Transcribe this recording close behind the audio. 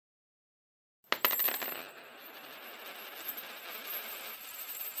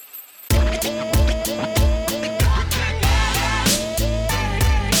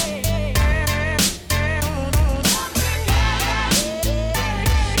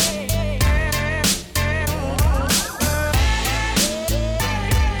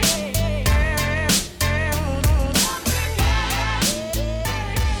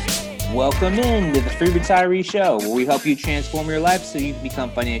Welcome in to the Free Retiree Show, where we help you transform your life so you can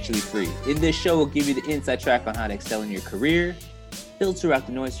become financially free. In this show, we'll give you the inside track on how to excel in your career, filter out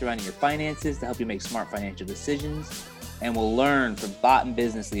the noise surrounding your finances to help you make smart financial decisions, and we'll learn from thought and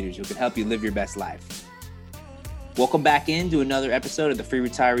business leaders who can help you live your best life. Welcome back into another episode of the Free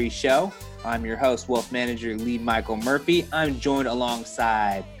Retiree Show. I'm your host, Wealth Manager Lee Michael Murphy. I'm joined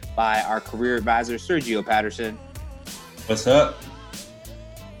alongside by our career advisor, Sergio Patterson. What's up?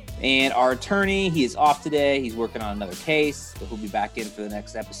 And our attorney, he is off today. He's working on another case, but he'll be back in for the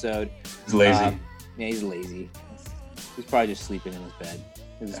next episode. He's lazy. Yeah, he's lazy. He's probably just sleeping in his bed.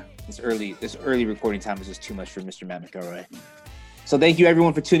 This early recording time is just too much for Mr. Matt McElroy. So thank you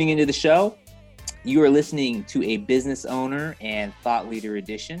everyone for tuning into the show. You are listening to a business owner and thought leader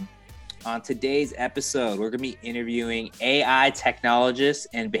edition. On today's episode, we're going to be interviewing AI technologist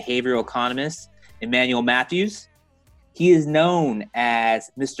and behavioral economist, Emmanuel Matthews. He is known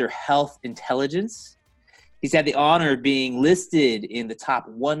as Mr. Health Intelligence. He's had the honor of being listed in the top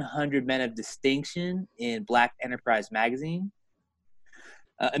 100 men of distinction in Black Enterprise magazine.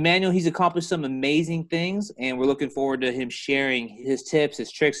 Emmanuel, he's accomplished some amazing things, and we're looking forward to him sharing his tips, his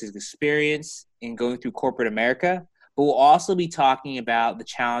tricks, his experience in going through corporate America. But we'll also be talking about the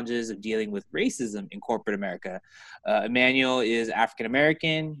challenges of dealing with racism in corporate America. Emmanuel is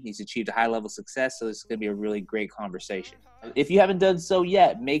African-American. He's achieved a high level of success, so this is going to be a really great conversation. If you haven't done so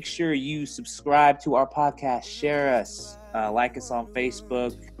yet, make sure you subscribe to our podcast, share us, like us on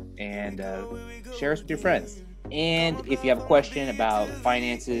Facebook, and share us with your friends. And if you have a question about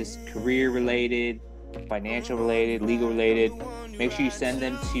finances, career-related, financial-related, legal-related, make sure you send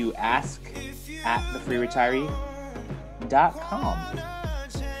them to ask@thefreeretiree.com.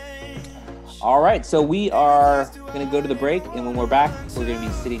 All right, so we are going to go to the break, and when we're back, we're going to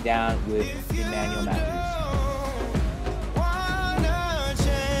be sitting down with Emmanuel Matthews.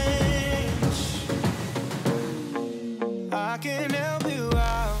 I can help you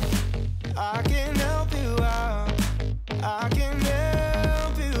out. I can help you out. I can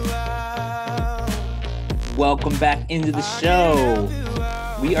help you out. Welcome back into the show.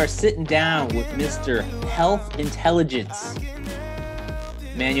 We are sitting down with Mr. Health Intelligence,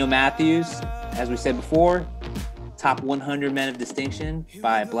 Emmanuel Matthews. As we said before, top 100 men of distinction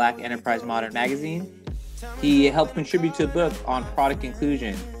by Black Enterprise Modern magazine. He helped contribute to a book on product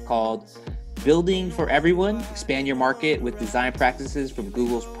inclusion called Building for Everyone, Expand Your Market with Design Practices from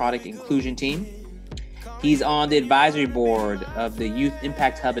Google's Product Inclusion Team. He's on the advisory board of the Youth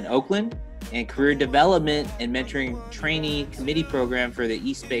Impact Hub in Oakland and Career Development and Mentoring Trainee Committee Program for the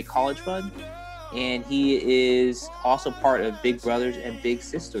East Bay College Fund. And he is also part of Big Brothers and Big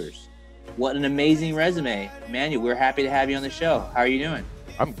Sisters. What an amazing resume. Emmanuel, we're happy to have you on the show. How are you doing?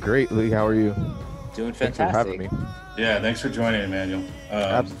 I'm great, Lee. How are you? Doing fantastic. Thanks for having me. Yeah, thanks for joining, Emmanuel.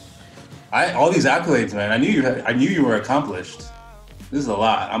 All these accolades, man. I knew you were accomplished. This is a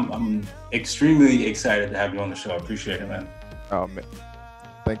lot. I'm extremely excited to have you on the show. I appreciate it, man. Oh, man.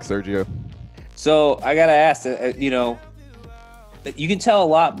 Thanks, Sergio. So I got to ask, you can tell a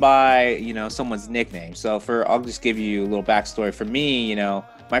lot by, someone's nickname. So I'll just give you a little backstory. For me,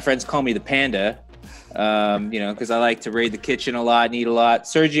 my friends call me the Panda, because I like to raid the kitchen a lot and eat a lot.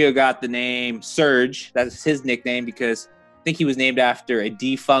 Sergio got the name Serge. That's his nickname because I think he was named after a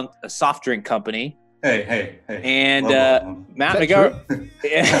defunct soft drink company. Hey. And Matt McGarry.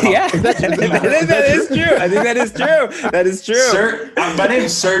 Yeah, that is true. I think that is true. That is true. My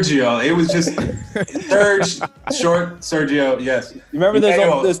name's Sergio. It was just Serge, short Sergio. Yes. You remember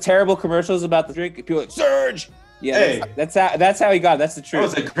those terrible commercials about the drink? People like Serge. Yeah, hey. That's how he got it. That's the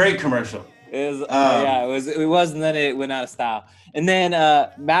truth. That was a great commercial. It was, and then it went out of style. And then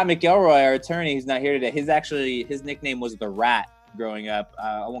Matt McElroy, our attorney, who's not here today, his nickname was the Rat growing up.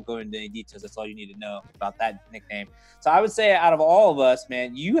 I won't go into any details. That's all you need to know about that nickname. So I would say out of all of us,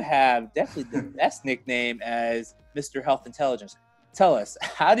 man, you have definitely the best nickname as Mr. Health Intelligence. Tell us,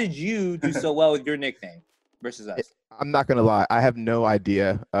 how did you do so well with your nickname versus us? I'm not going to lie. I have no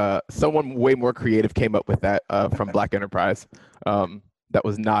idea. Someone way more creative came up with that from Black Enterprise. That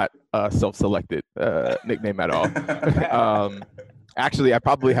was not a self-selected nickname at all. Actually, I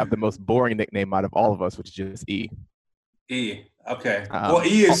probably have the most boring nickname out of all of us, which is just E. E. Okay. Well,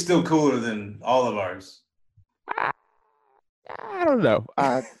 E is still cooler than all of ours. I don't know.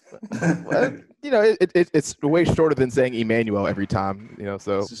 It's way shorter than saying Emmanuel every time.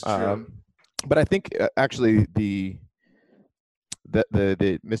 So. But I think actually the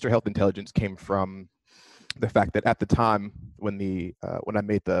Mr. Health Intelligence came from the fact that at the time when I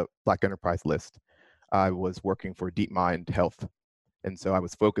made the Black Enterprise list, I was working for DeepMind Health, and so I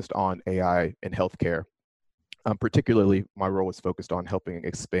was focused on AI in healthcare. Particularly, my role was focused on helping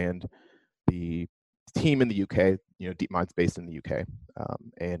expand the team in the UK, DeepMind's based in the UK,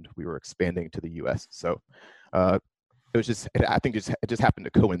 and we were expanding to the US. So it was just, I think it just happened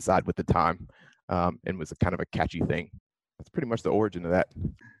to coincide with the time, and was a kind of a catchy thing. That's pretty much the origin of that.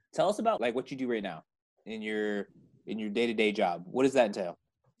 Tell us about like what you do right now in your day-to-day job. What does that entail?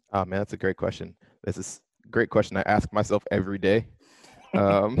 Oh man, that's a great question. This is a great question I ask myself every day.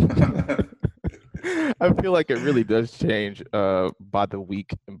 I feel like it really does change by the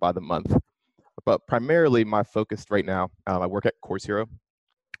week and by the month. But primarily my focus right now, I work at Course Hero,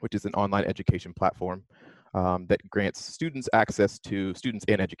 which is an online education platform that grants students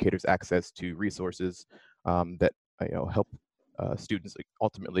and educators access to resources that help students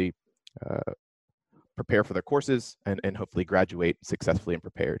ultimately prepare for their courses and hopefully graduate successfully and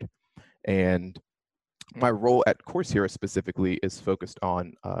prepared. And my role at Course Hero specifically is focused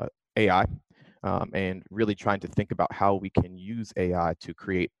on AI and really trying to think about how we can use AI to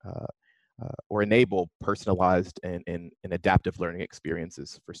create or enable personalized and adaptive learning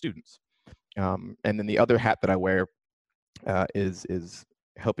experiences for students. And then the other hat that I wear is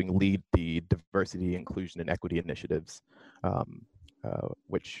helping lead the diversity, inclusion, and equity initiatives,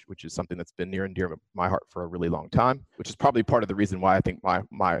 which is something that's been near and dear to my heart for a really long time, which is probably part of the reason why I think what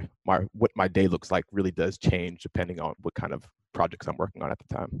my day looks like really does change depending on what kind of projects I'm working on at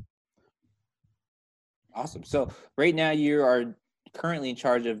the time. Awesome. So right now you are currently in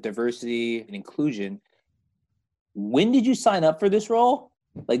charge of diversity and inclusion. When did you sign up for this role?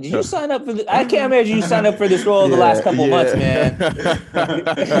 Like, did you sign up for this? I can't imagine you signed up for this role in the last couple months, man.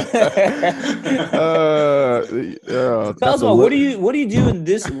 Tell us about what do you do in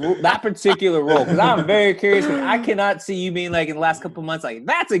that particular role? Because I'm very curious. I cannot see you being like in the last couple months, like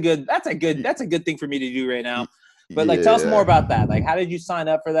that's a good thing for me to do right now. But like, tell us more about that. Like, how did you sign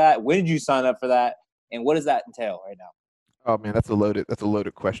up for that? When did you sign up for that? And what does that entail right now? Oh man, that's a loaded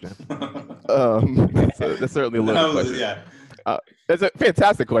question. That's certainly a loaded question. Yeah. It's a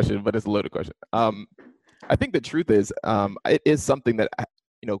fantastic question, but it's a loaded question. I think the truth is, it is something that,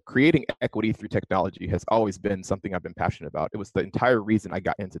 creating equity through technology has always been something I've been passionate about. It was the entire reason I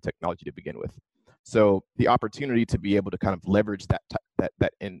got into technology to begin with. So the opportunity to be able to kind of leverage that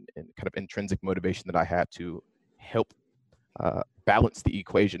kind of intrinsic motivation that I had to help balance the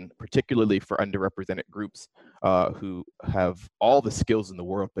equation, particularly for underrepresented groups who have all the skills in the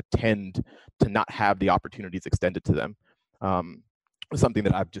world, but tend to not have the opportunities extended to them. Something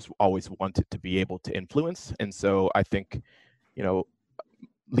that I've just always wanted to be able to influence. And so I think,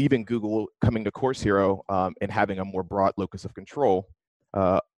 leaving Google, coming to Course Hero, and having a more broad locus of control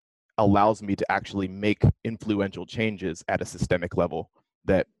allows me to actually make influential changes at a systemic level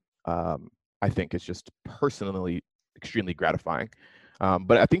that I think is just personally extremely gratifying.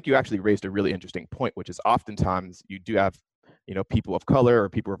 But I think you actually raised a really interesting point, which is oftentimes you do have, people of color or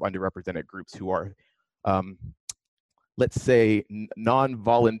people of underrepresented groups who are, let's say,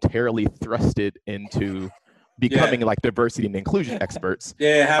 non-voluntarily thrusted into becoming like diversity and inclusion experts.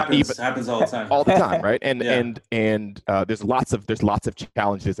 Yeah, it happens all the time. All the time, right? And there's lots of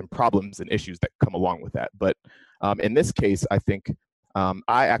challenges and problems and issues that come along with that. But in this case, I think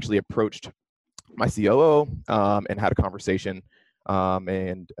I actually approached my COO and had a conversation,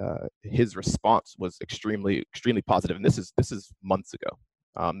 and his response was extremely positive. And this is months ago.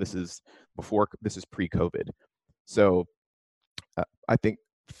 This is pre-COVID. So I think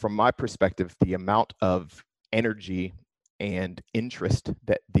from my perspective, the amount of energy and interest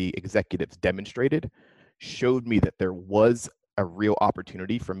that the executives demonstrated showed me that there was a real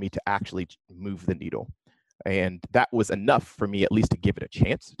opportunity for me to actually move the needle. And that was enough for me at least to give it a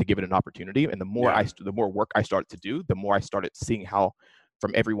chance, to give it an opportunity. And the more work I started to do, the more I started seeing how,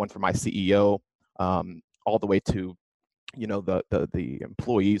 from everyone from my CEO all the way to the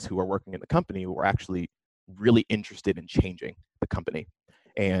employees who are working in the company who are actually really interested in changing the company.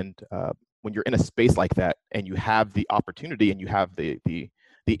 And when you're in a space like that and you have the opportunity and you have the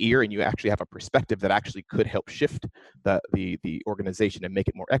ear and you actually have a perspective that actually could help shift the organization and make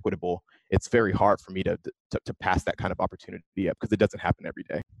it more equitable, it's very hard for me to pass that kind of opportunity up because it doesn't happen every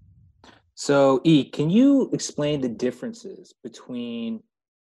day. So can you explain the differences between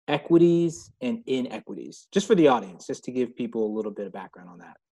equities and inequities, just for the audience, just to give people a little bit of background on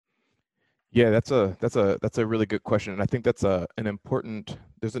that? Yeah, that's a really good question, and I think that's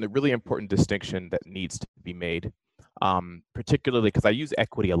there's a really important distinction that needs to be made, particularly because I use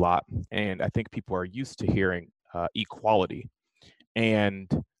equity a lot, and I think people are used to hearing equality, and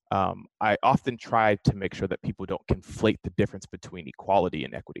I often try to make sure that people don't conflate the difference between equality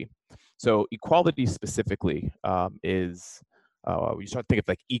and equity. So equality specifically is you start to think of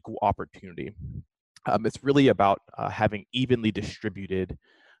like equal opportunity. It's really about having evenly distributed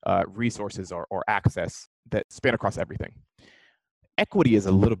resources or access that span across everything. Equity is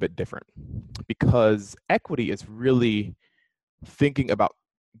a little bit different because equity is really thinking about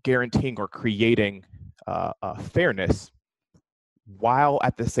guaranteeing or creating fairness, while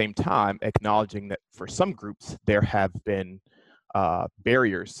at the same time acknowledging that for some groups there have been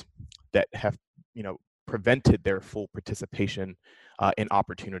barriers that have, prevented their full participation in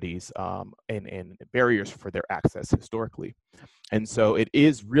opportunities, and barriers for their access historically. And so it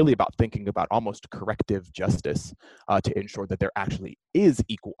is really about thinking about almost corrective justice to ensure that there actually is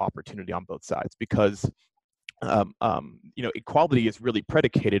equal opportunity on both sides, because equality is really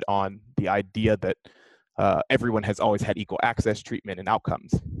predicated on the idea that everyone has always had equal access, treatment, and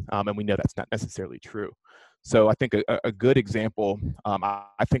outcomes, and we know that's not necessarily true. So I think a good example,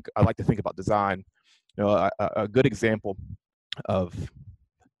 I think I like to think about design. A good example of,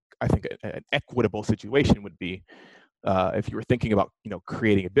 I think, an equitable situation would be if you were thinking about,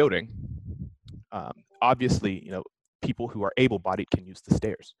 creating a building. Obviously, people who are able-bodied can use the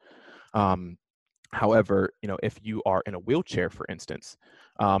stairs. However, if you are in a wheelchair, for instance,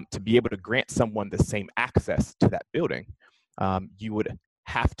 to be able to grant someone the same access to that building, you would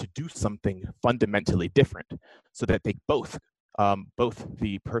have to do something fundamentally different so that they both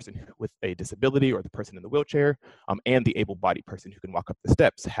the person with a disability or the person in the wheelchair and the able-bodied person who can walk up the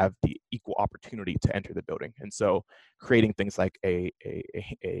steps have the equal opportunity to enter the building. And so creating things like a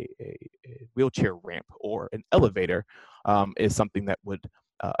wheelchair ramp or an elevator is something that would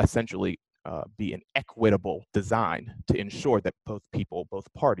essentially be an equitable design to ensure that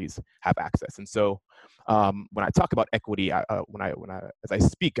both parties have access. And so when I talk about equity, as I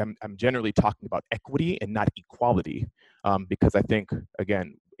speak, I'm generally talking about equity and not equality, because I think,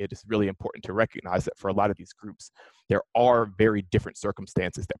 again, it is really important to recognize that for a lot of these groups, there are very different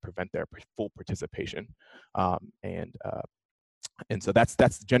circumstances that prevent their full participation. And so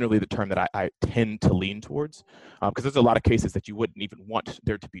that's generally the term that I tend to lean towards, because there's a lot of cases that you wouldn't even want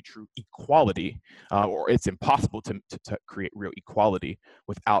there to be true equality, or it's impossible to create real equality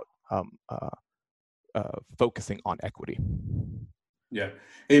without focusing on equity. Yeah.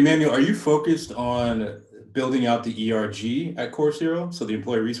 Hey, Emmanuel, are you focused on building out the ERG at Core Zero, so the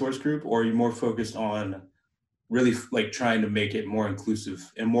employee resource group, or are you more focused on really like trying to make it more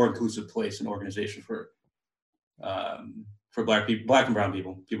inclusive place and organization for Black people, Black and brown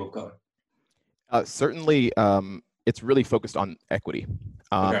people of color? Certainly, it's really focused on equity.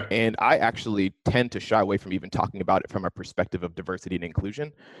 Okay. And I actually tend to shy away from even talking about it from a perspective of diversity and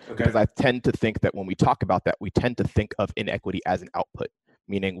inclusion, Okay. because I tend to think that when we talk about that, we tend to think of inequity as an output,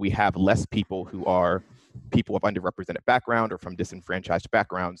 meaning we have less people who are people of underrepresented background or from disenfranchised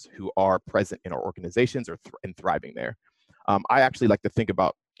backgrounds who are present in our organizations or and thriving there. I actually like to think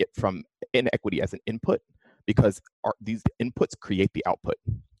about it from inequity as an input, because these inputs create the output.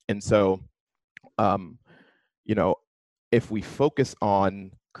 And so, if we focus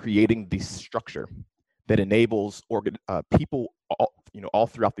on creating the structure that enables people all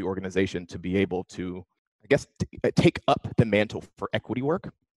throughout the organization to be able to, I guess, take up the mantle for equity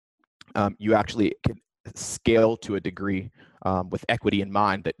work, you actually can scale to a degree with equity in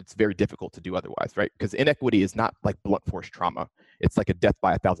mind that it's very difficult to do otherwise, right? Because inequity is not like blunt force trauma. It's like a death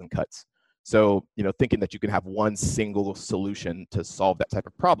by 1,000 cuts. So, thinking that you can have one single solution to solve that type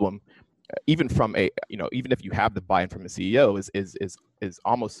of problem, even from even if you have the buy-in from a CEO, is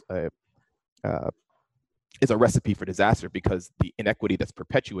almost is a recipe for disaster, because the inequity that's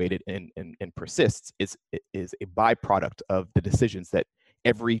perpetuated and persists is a byproduct of the decisions that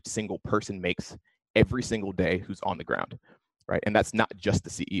every single person makes every single day who's on the ground, right? And that's not just the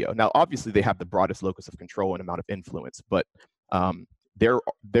CEO. Now, obviously, they have the broadest locus of control and amount of influence, but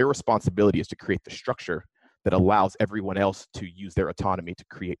their responsibility is to create the structure that allows everyone else to use their autonomy to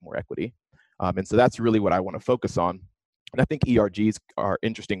create more equity. And so that's really what I want to focus on. And I think ERGs are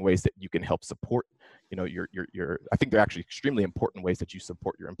interesting ways that you can help support, I think they're actually extremely important ways that you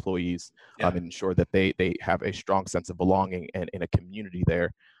support your employees, and ensure that they have a strong sense of belonging and in a community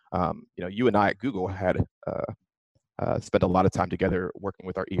there. You and I at Google had spent a lot of time together working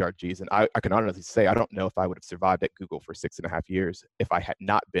with our ERGs. And I can honestly say, I don't know if I would have survived at Google for 6.5 years if I had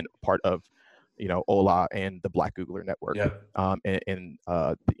not been part of, OLA and the Black Googler Network, and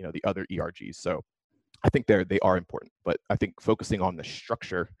the other ERGs. So I think they are important, but I think focusing on the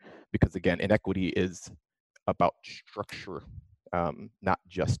structure, because again, inequity is about structure, not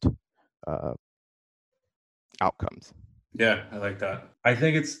just outcomes. Yeah, I like that. I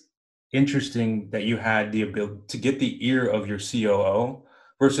think it's interesting that you had the ability to get the ear of your COO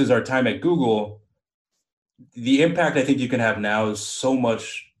versus our time at Google. The impact I think you can have now is so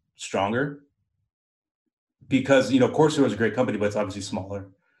much stronger because, Coursera is a great company, but it's obviously smaller.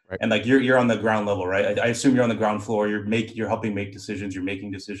 And like you're on the ground level, right? I assume you're on the ground floor. You're helping make decisions. You're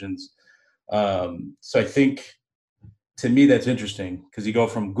making decisions. So I think, to me, that's interesting because you go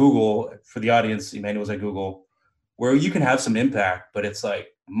from Google, for the audience, Emmanuel's at Google, where you can have some impact, but it's like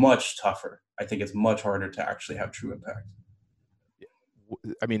much tougher. I think it's much harder to actually have true impact.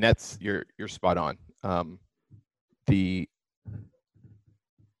 I mean, you're spot on. The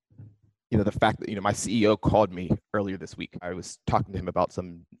fact that, my CEO called me earlier this week. I was talking to him about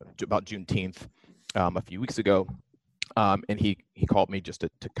Juneteenth a few weeks ago. And he called me just to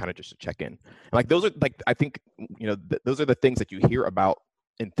check in. And like, those are like, I think, those are the things that you hear about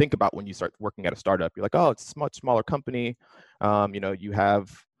and think about when you start working at a startup. You're like, oh, it's a much smaller company. You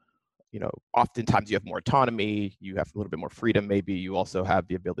have, oftentimes you have more autonomy, you have a little bit more freedom. Maybe you also have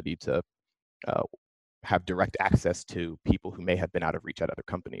the ability to have direct access to people who may have been out of reach at other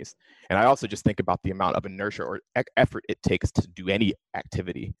companies. And I also just think about the amount of inertia or effort it takes to do any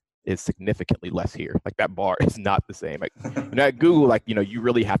activity is significantly less here. Like, that bar is not the same. Like, at Google, like, you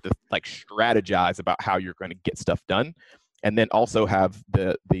really have to like strategize about how you're going to get stuff done, and then also have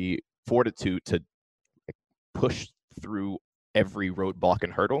the fortitude to like push through every roadblock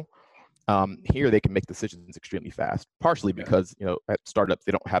and hurdle. Here they can make decisions extremely fast, partially because at startups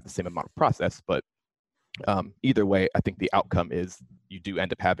they don't have the same amount of process, but either way, I think the outcome is you do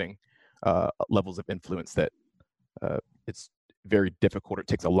end up having levels of influence that it's very difficult. It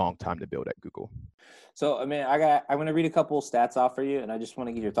takes a long time to build at Google. So, I'm going to read a couple stats off for you, and I just want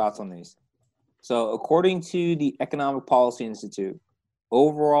to get your thoughts on these. So, according to the Economic Policy Institute,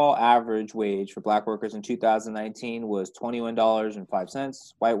 overall average wage for Black workers in 2019 was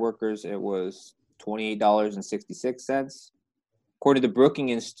 $21.05. White workers, it was $28.66. According to the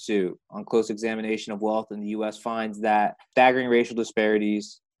Brookings Institute, on close examination of wealth in the U.S. finds that staggering racial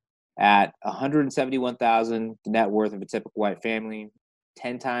disparities at $171,000, the net worth of a typical white family,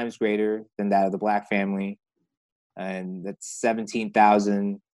 10 times greater than that of the Black family, and that's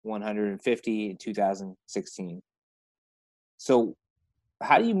 $17,150 in 2016. So,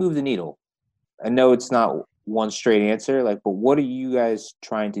 how do you move the needle? I know it's not one straight answer, but what are you guys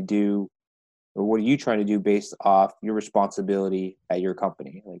trying to do, or what are you trying to do based off your responsibility at your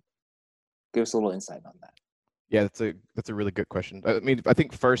company? Like, give us a little insight on that. Yeah, that's a really good question. I mean, I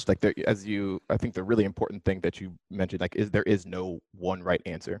think first, I think the really important thing that you mentioned, is there is no one right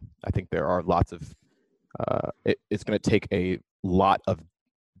answer. I think there are lots of, it's going to take a lot of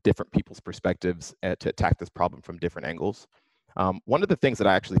different people's perspectives to attack this problem from different angles. One of the things that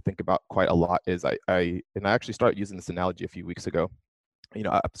I actually think about quite a lot is I actually started using this analogy a few weeks ago.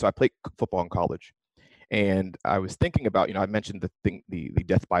 So I played football in college, and I was thinking about, I mentioned the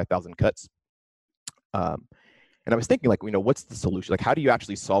death by 1,000 cuts. And I was thinking, what's the solution? Like, how do you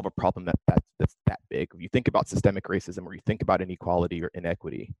actually solve a problem that's that big? When you think about systemic racism, or you think about inequality or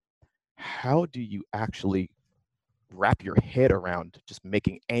inequity, how do you actually wrap your head around just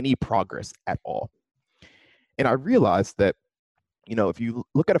making any progress at all? And I realized that, if you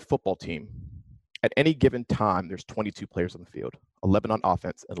look at a football team, at any given time, there's 22 players on the field, 11 on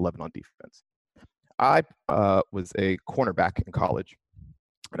offense and 11 on defense. I was a cornerback in college.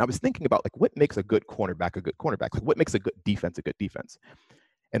 And I was thinking about, what makes a good cornerback a good cornerback? Like, what makes a good defense a good defense?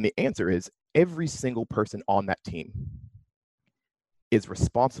 And the answer is every single person on that team is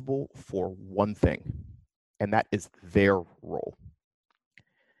responsible for one thing, and that is their role.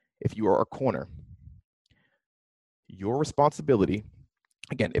 If you are a corner, your responsibility,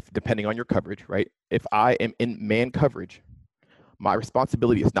 again, if depending on your coverage, right? If I am in man coverage, my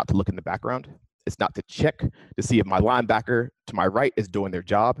responsibility is not to look in the background. It's not to check to see if my linebacker to my right is doing their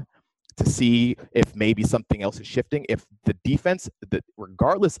job, to see if maybe something else is shifting. If the defense,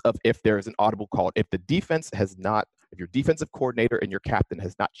 regardless of if there is an audible call, if your defensive coordinator and your captain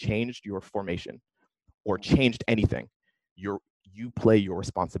has not changed your formation or changed anything, you play your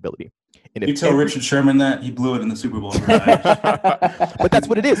responsibility. And if you tell Richard Sherman that, he blew it in the Super Bowl. But that's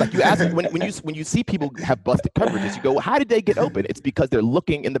what it is. Like, you ask when you see people have busted coverages, you go, how did they get open? It's because they're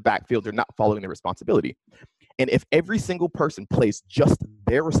looking in the backfield, they're not following their responsibility. And if every single person plays just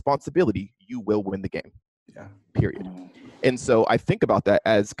their responsibility, you will win the game. Yeah. Period. And so I think about that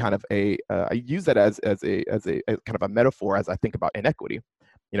as kind of I use that as a kind of a metaphor as I think about inequity.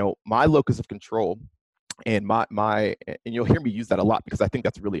 My locus of control. And and you'll hear me use that a lot because I think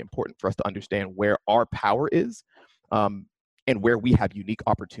that's really important for us to understand where our power is, and where we have unique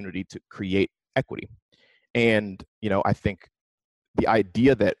opportunity to create equity. And I think the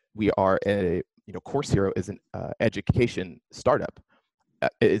idea that we are Course Hero is an education startup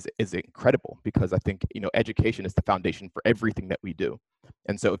is incredible, because I think education is the foundation for everything that we do.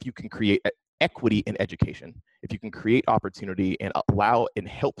 And so if you can create equity in education, if you can create opportunity and allow and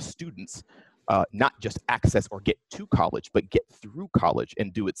help students not just access or get to college, but get through college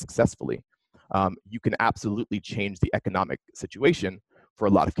and do it successfully, you can absolutely change the economic situation for a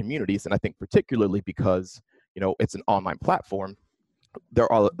lot of communities. And I think particularly because, it's an online platform,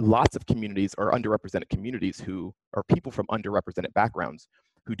 there are lots of communities or underrepresented communities who are people from underrepresented backgrounds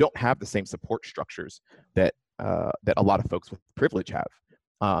who don't have the same support structures that a lot of folks with privilege have.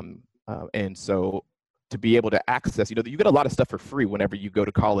 And so to be able to access, you get a lot of stuff for free whenever you go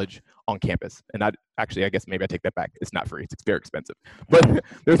to college on campus. And I guess maybe I take that back. It's not free. It's very expensive. But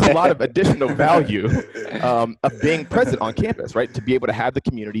there's a lot of additional value of being present on campus, right? To be able to have the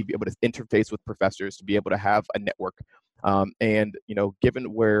community, be able to interface with professors, to be able to have a network. And,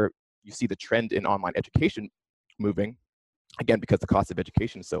 given where you see the trend in online education moving, again, because the cost of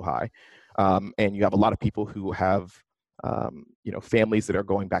education is so high, and you have a lot of people who have families that are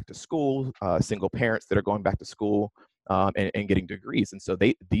going back to school, single parents that are going back to school, and getting degrees. And so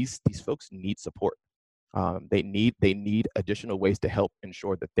these folks need support. They need additional ways to help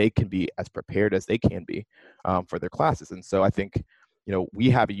ensure that they can be as prepared as they can be for their classes. And so I think, we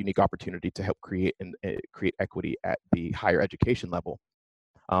have a unique opportunity to help create equity at the higher education level.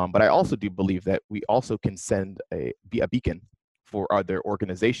 But I also do believe that we also can be a beacon for other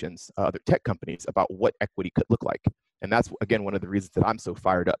organizations, other tech companies, about what equity could look like. And that's, again, one of the reasons that I'm so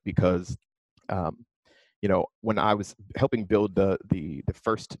fired up, because, when I was helping build the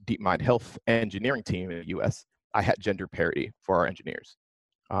first DeepMind health engineering team in the US, I had gender parity for our engineers.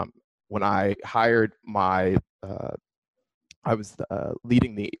 When I hired I was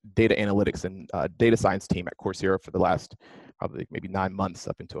leading the data analytics and data science team at Coursera for the last probably maybe 9 months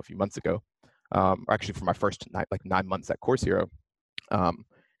up until a few months ago, or actually for my first 9 months at Coursera.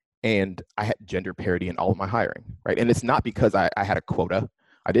 And I had gender parity in all of my hiring, right? And it's not because I had a quota.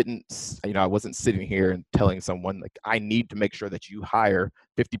 I wasn't sitting here and telling someone I need to make sure that you hire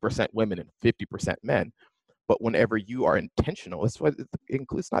 50% women and 50% men. But whenever you are intentional, that's what it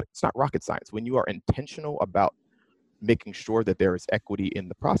includes. It's not rocket science. When you are intentional about making sure that there is equity in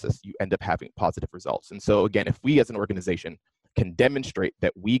the process, you end up having positive results. And so again, if we as an organization can demonstrate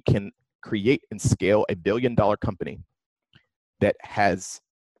that we can create and scale a $1 billion company that has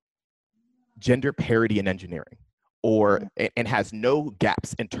gender parity in engineering, and has no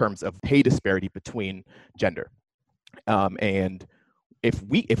gaps in terms of pay disparity between gender, and if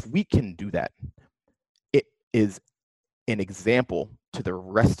we can do that, it is an example to the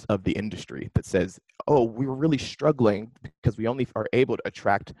rest of the industry that says, oh, we're really struggling because we only are able to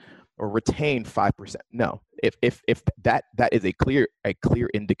attract or retain 5%. No, if that is a clear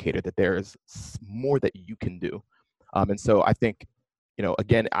indicator that there is more that you can do. And so I think,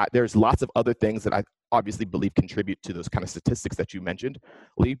 again, there's lots of other things that I obviously believe contribute to those kind of statistics that you mentioned,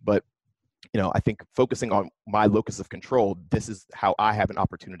 Lee, but I think focusing on my locus of control, this is how I have an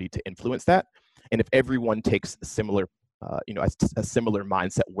opportunity to influence that. And if everyone takes a similar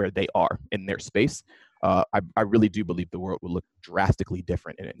mindset where they are in their space, I really do believe the world will look drastically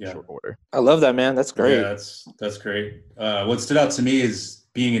different in short order. I love that, man. That's great. Yeah, that's great. What stood out to me is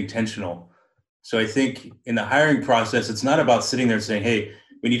being intentional. So I think in the hiring process, it's not about sitting there saying, hey,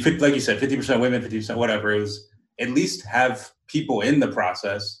 we need, like you said, 50% women, 50% whatever. It was at least have people in the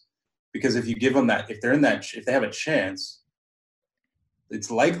process, because if you give them that, if they have a chance,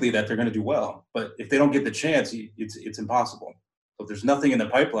 it's likely that they're going to do well. But if they don't get the chance, it's impossible. So if there's nothing in the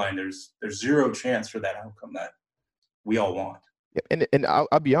pipeline, there's zero chance for that outcome that we all want. Yeah, and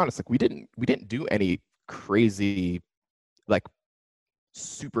I'll be honest, we didn't do any crazy,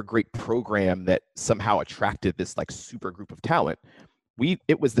 super great program that somehow attracted this super group of talent.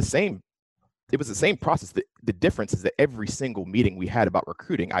 It was the same process. The difference is that every single meeting we had about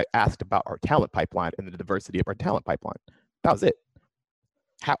recruiting, I asked about our talent pipeline and the diversity of our talent pipeline. That was it.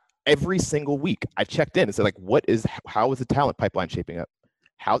 Every single week I checked in and said, how is the talent pipeline shaping up?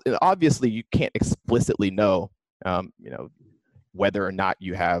 And obviously you can't explicitly know, whether or not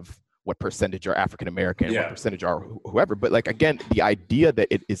you have what percentage are African American, what percentage are whoever. But again, the idea that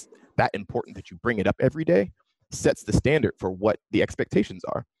it is that important that you bring it up every day sets the standard for what the expectations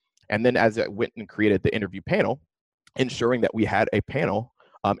are. And then as I went and created the interview panel, ensuring that we had a panel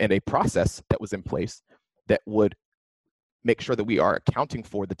and a process that was in place that would make sure that we are accounting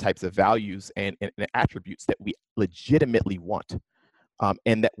for the types of values and attributes that we legitimately want,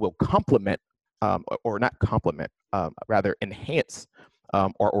 and that will complement, or not complement, rather enhance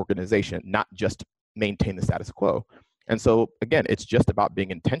our organization, not just maintain the status quo. And so again, it's just about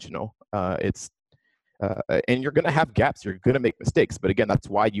being intentional. And you're going to have gaps, you're going to make mistakes, but again, that's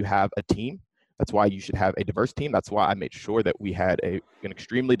why you have a team, That's why you should have a diverse team. That's why I made sure that we had an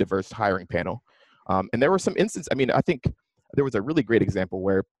extremely diverse hiring panel. And there were some instances, I mean, I think there was a really great example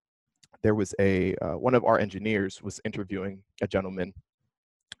where there was one of our engineers was interviewing a gentleman,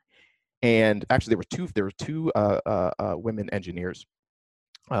 and actually there were two women engineers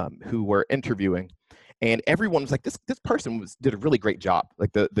who were interviewing, and everyone was like, this person did a really great job.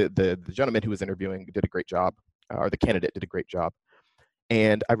 Like the gentleman who was interviewing did a great job, or the candidate did a great job.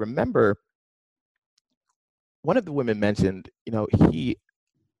 And I remember one of the women mentioned, he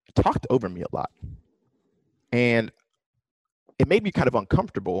talked over me a lot, and it made me kind of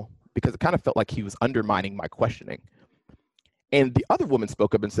uncomfortable because it kind of felt like he was undermining my questioning. And the other woman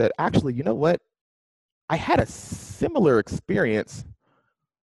spoke up and said, actually, you know what? I had a similar experience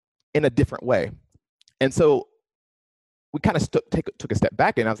in a different way. And so we kind of took a step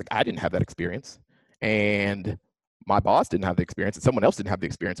back, and I was like, I didn't have that experience. And my boss didn't have the experience, and someone else didn't have the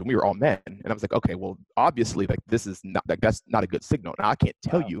experience, and we were all men. And I was like, okay, well, obviously, like, this is not, like, that's not a good signal. Now, I can't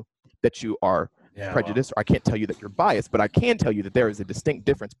tell you that you are prejudiced, or I can't tell you that you're biased, but I can tell you that there is a distinct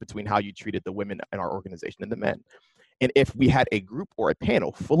difference between how you treated the women in our organization and the men. And if we had a group or a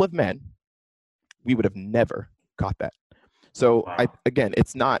panel full of men, we would have never caught that. So again,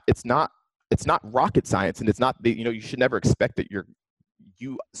 it's not rocket science, and it's not, you should never expect that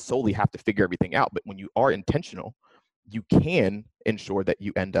you solely have to figure everything out. But when you are intentional, you can ensure that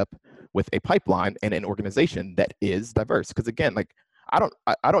you end up with a pipeline and an organization that is diverse. Because again, like, I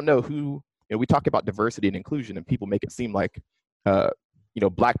don't know who, we talk about diversity and inclusion, and people make it seem like,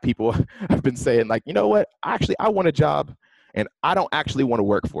 Black people have been saying, like, you know what, actually, I want a job and I don't actually want to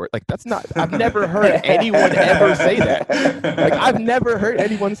work for it. Like, that's not, I've never heard anyone ever say that. Like, I've never heard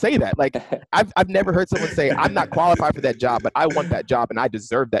anyone say that. Like, I've never heard someone say, I'm not qualified for that job, but I want that job and I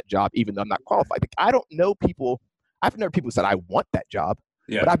deserve that job, even though I'm not qualified. Like, I don't know people, I've never people said, I want that job,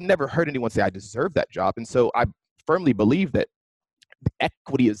 but I've never heard anyone say I deserve that job. And so I firmly believe that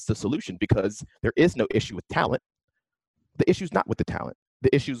equity is the solution, because there is no issue with talent. The issue is not with the talent.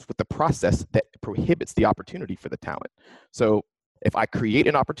 The issue is with the process that prohibits the opportunity for the talent. So if I create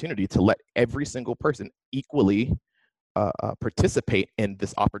an opportunity to let every single person equally participate in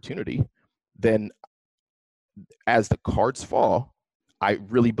this opportunity, then as the cards fall, I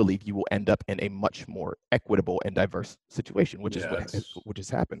really believe you will end up in a much more equitable and diverse situation, which is what has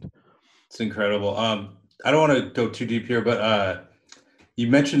happened. It's incredible. I don't want to go too deep here, but you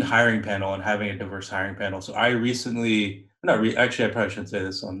mentioned hiring panel and having a diverse hiring panel. So I recently, actually, I probably shouldn't say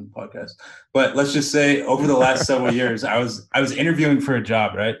this on the podcast, but let's just say over the last several years, I was interviewing for a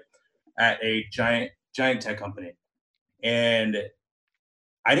job, right, at a giant tech company. And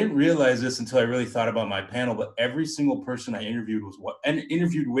I didn't realize this until I really thought about my panel, but every single person I interviewed was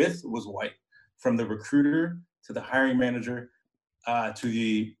white, from the recruiter to the hiring manager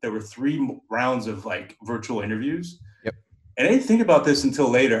there were 3 rounds of like virtual interviews. Yep. And I didn't think about this until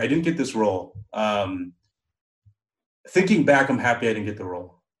later. I didn't get this role. Thinking back, I'm happy I didn't get the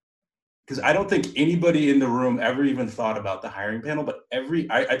role, because I don't think anybody in the room ever even thought about the hiring panel. But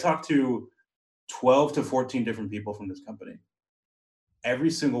I talked to 12 to 14 different people from this company.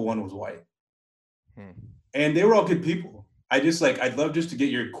 Every single one was white. And they were all good people. I'd love just to get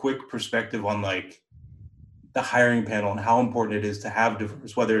your quick perspective on like the hiring panel and how important it is to have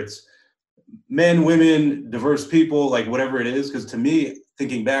diverse, whether it's men, women, diverse people, like whatever it is. Because to me,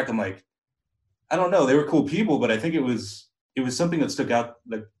 thinking back, I'm like, I don't know, they were cool people, but I think it was something that stuck out,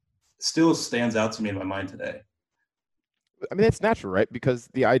 that still stands out to me in my mind today. I mean, it's natural, right? Because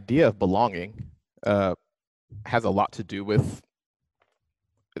the idea of belonging has a lot to do with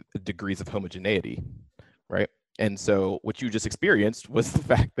degrees of homogeneity, right? And so what you just experienced was the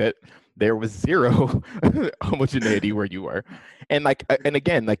fact that there was zero homogeneity where you were. And like, and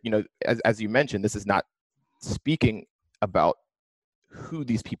again, like, as you mentioned, this is not speaking about who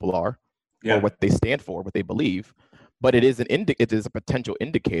these people are or what they stand for, what they believe, but it is a potential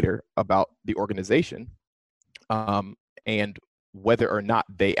indicator about the organization and whether or not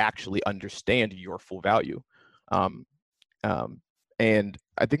they actually understand your full value. And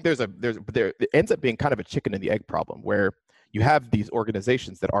I think there it ends up being kind of a chicken and the egg problem, where you have these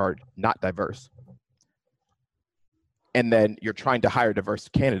organizations that are not diverse, and then you're trying to hire diverse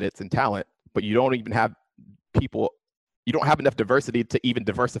candidates and talent, but you don't even have you don't have enough diversity to even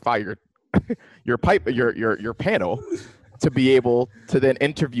diversify your panel to be able to then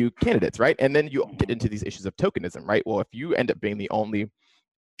interview candidates, right? And then you get into these issues of tokenism, right? Well, if you end up being the only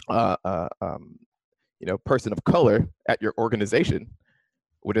person of color at your organization,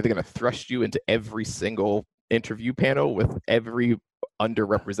 what are they going to thrust you into every single interview panel with every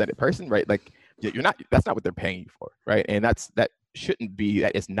underrepresented person, right? Like, that's not what they're paying you for, right? And that shouldn't be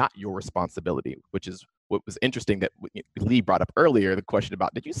that it's not your responsibility, which is what was interesting that Lee brought up earlier, the question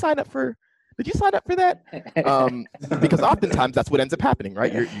about, did you sign up for that? Because oftentimes that's what ends up happening,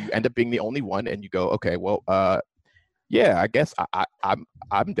 right? You end up being the only one, and you go, okay, well, yeah, I guess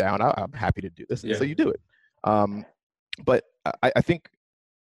I'm down. I'm happy to do this, and so you do it. But I think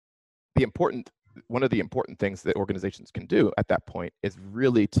one of the important things that organizations can do at that point is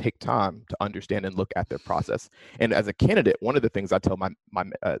really take time to understand and look at their process. And as a candidate, one of the things I tell my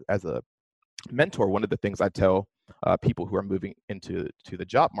as a mentor, one of the things I tell people who are moving into the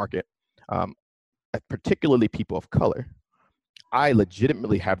job market, particularly people of color, I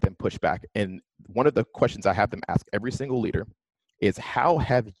legitimately have them push back. And one of the questions I have them ask every single leader is, how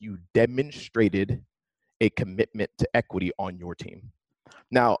have you demonstrated a commitment to equity on your team?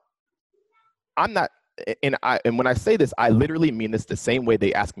 Now, I'm not, and when I say this, I literally mean this the same way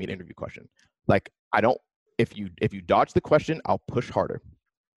they ask me an interview question. Like, if you dodge the question, I'll push harder.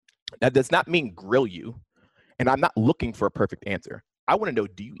 That does not mean grill you, and I'm not looking for a perfect answer. I want to know,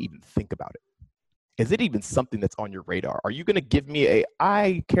 do you even think about it? Is it even something that's on your radar? Are you going to give me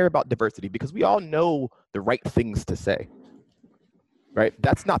I care about diversity, because we all know the right things to say, right?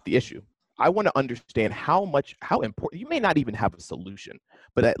 That's not the issue. I want to understand how important. You may not even have a solution,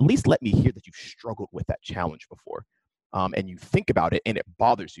 but at least let me hear that you've struggled with that challenge before, and you think about it and it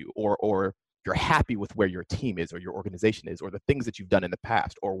bothers you, or you're happy with where your team is or your organization is, or the things that you've done in the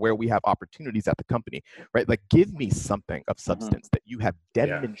past, or where we have opportunities at the company, right? Like, give me something of substance that you have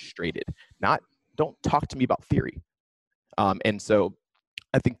demonstrated. Don't talk to me about theory. And so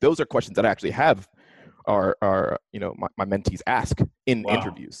I think those are questions that I actually have my mentees ask in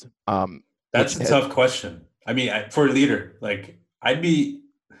interviews. That's a tough question. I mean, for a leader, like, do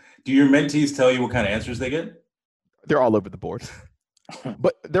your mentees tell you what kind of answers they get? They're all over the board.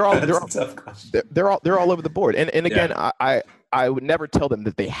 But they're all over the board. And again, I would never tell them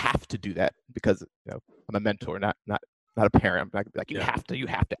that they have to do that, because I'm a mentor, not a parent. I'm like, you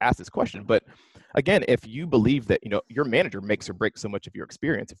have to ask this question. But again, if you believe that your manager makes or breaks so much of your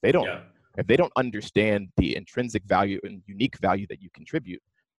experience, if they don't understand the intrinsic value and unique value that you contribute,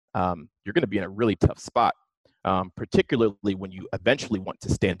 you're going to be in a really tough spot, particularly when you eventually want to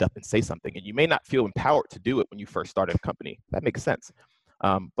stand up and say something. And you may not feel empowered to do it when you first start a company. That makes sense.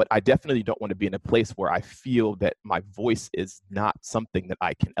 But I definitely don't want to be in a place where I feel that my voice is not something that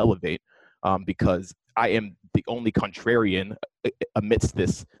I can elevate, because I am the only contrarian amidst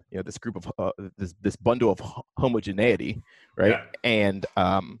this group of this bundle of homogeneity, right? And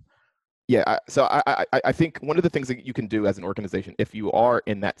so I think one of the things that you can do as an organization, if you are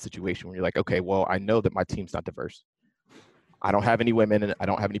in that situation where you're like, okay, well, I know that my team's not diverse. I don't have any women, and I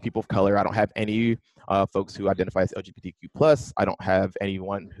don't have any people of color. I don't have any folks who identify as LGBTQ+. I don't have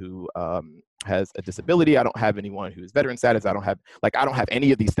anyone who has a disability. I don't have anyone who's veteran status. I don't have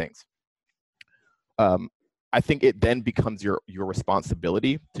any of these things. I think it then becomes your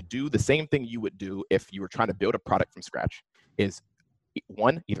responsibility to do the same thing you would do if you were trying to build a product from scratch. Is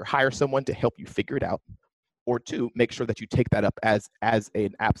one, either hire someone to help you figure it out, or two, make sure that you take that up as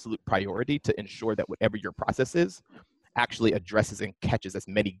an absolute priority to ensure that whatever your process is actually addresses and catches as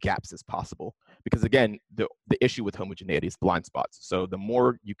many gaps as possible. Because again, the issue with homogeneity is blind spots. So the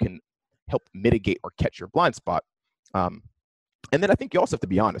more you can help mitigate or catch your blind spot, and then I think you also have to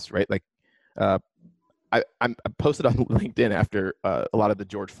be honest, right? Like, I posted on LinkedIn after a lot of the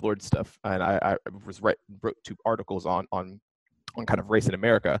George Floyd stuff, and I wrote 2 articles on kind of race in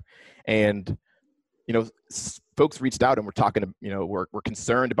America, and folks reached out and were talking to we're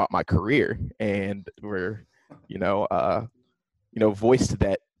concerned about my career, and we're voiced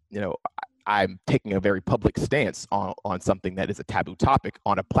that I'm taking a very public stance on something that is a taboo topic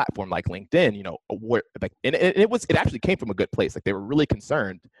on a platform like LinkedIn. Where it actually came from a good place. Like, they were really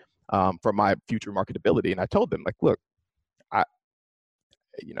concerned for my future marketability, and I told them, like, look,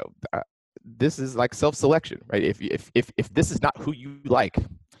 this is like self-selection, right? If this is not who you like,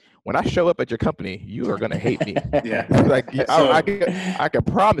 when I show up at your company, you are going to hate me. Like, so, I can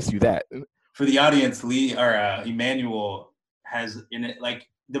promise you that. For the audience, Lee or Emmanuel has in it like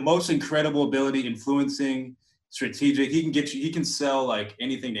the most incredible ability, influencing, strategic. He can sell like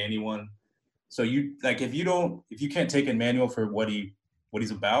anything to anyone. So you like if you can't take Emmanuel for what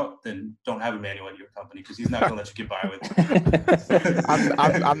he's about, then don't have Emmanuel in your company, because he's not going to let you get by with it.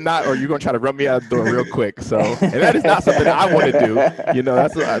 I'm not, or you're going to try to run me out the door real quick. So, and that is not something that I want to do.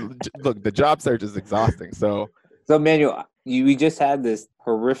 That's look, the job search is exhausting. So Emmanuel, we just had this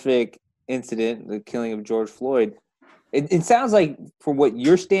horrific incident, the killing of George Floyd. It sounds like, from what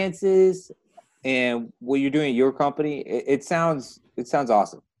your stance is and what you're doing at your company, it sounds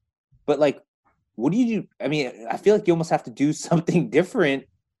awesome. But like, what do you do? I mean, I feel like you almost have to do something different,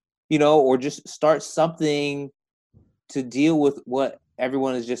 you know, or just start something to deal with what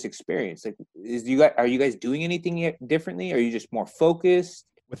everyone has just experienced. Like, are you guys doing anything differently? Are you just more focused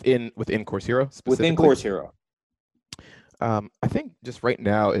within Course Hero specifically? Within Course Hero. I think just right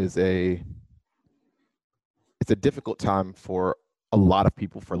now it's a difficult time for a lot of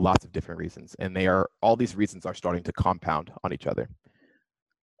people for lots of different reasons, and all these reasons are starting to compound on each other.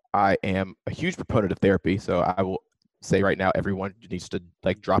 I am a huge proponent of therapy, so I will say right now everyone needs to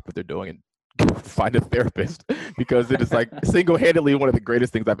like drop what they're doing and find a therapist, because it is like single-handedly one of the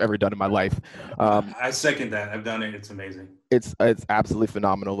greatest things I've ever done in my life. I second that. I've done it. It's amazing. It's absolutely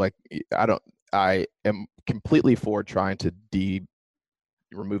phenomenal. Like I am completely for trying to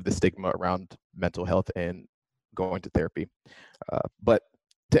remove the stigma around mental health and going to therapy. But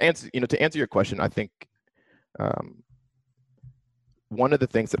to answer your question, I think one of the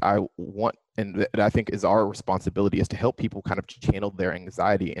things that I want and that I think is our responsibility is to help people kind of channel their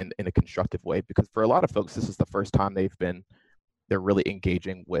anxiety in a constructive way, because for a lot of folks, this is the first time they're really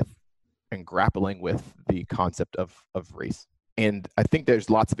engaging with and grappling with the concept of race. And I think there's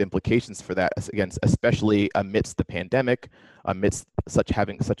lots of implications for that, again, especially amidst the pandemic, amidst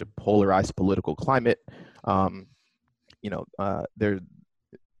having such a polarized political climate.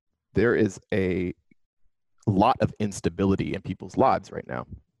 There is a lot of instability in people's lives right now,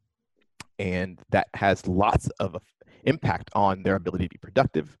 and that has lots of impact on their ability to be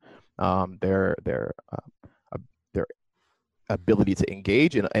productive, their ability to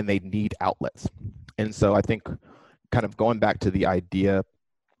engage, and they need outlets. And so I think, kind of going back to the idea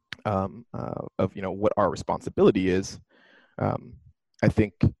of what our responsibility is, I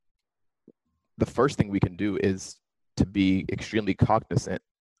think the first thing we can do is to be extremely cognizant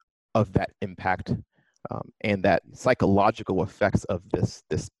of that impact and that psychological effects of this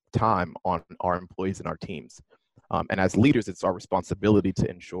time on our employees and our teams. And as leaders, it's our responsibility to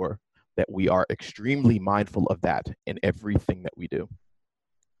ensure that we are extremely mindful of that in everything that we do.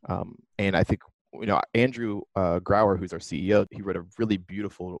 And I think, Andrew Grauer, who's our CEO, he wrote a really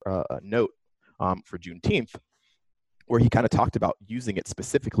beautiful note for Juneteenth, where he kind of talked about using it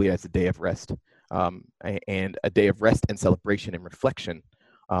specifically as a day of rest, and a day of rest and celebration and reflection,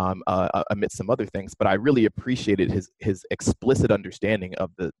 amidst some other things. But I really appreciated his explicit understanding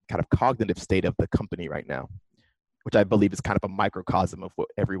of the kind of cognitive state of the company right now, which I believe is kind of a microcosm of what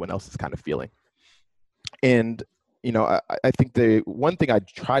everyone else is kind of feeling. And I think the one thing I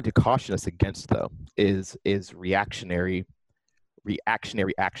tried to caution us against, though, is reactionary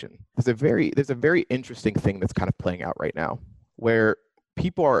action. There's a very interesting thing that's kind of playing out right now, where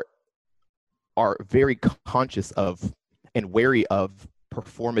people are very conscious of and wary of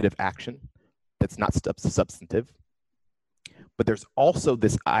performative action that's not substantive, but there's also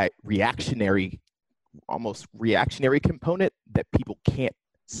this almost reactionary component that people can't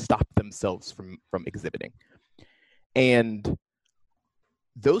stop themselves from exhibiting. And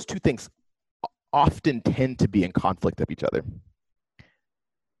those two things often tend to be in conflict of each other.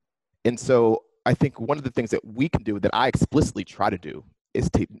 And so I think one of the things that we can do, that I explicitly try to do, is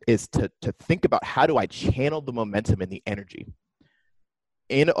to think about, how do I channel the momentum and the energy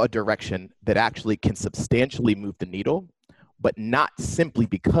in a direction that actually can substantially move the needle, but not simply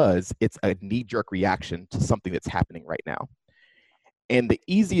because it's a knee-jerk reaction to something that's happening right now. And the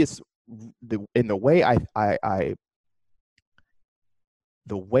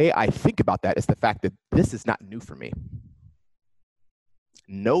way I think about that is the fact that this is not new for me.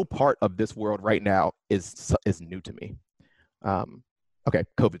 No part of this world right now is new to me. Okay,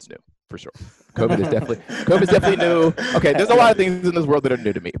 COVID's new for sure. COVID's definitely new. Okay, there's a lot of things in this world that are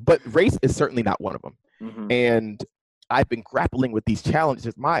new to me, but race is certainly not one of them. Mm-hmm. And I've been grappling with these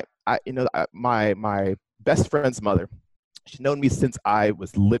challenges. My best friend's mother, she's known me since I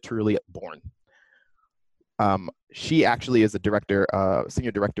was literally born. She actually is a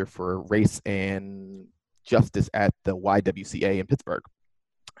senior director for race and justice at the YWCA in Pittsburgh.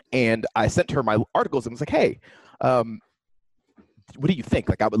 And I sent her my articles and was like, hey, what do you think?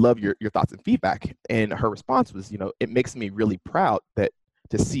 Like, I would love your thoughts and feedback. And her response was, it makes me really proud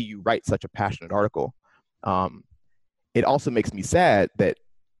to see you write such a passionate article. It also makes me sad that,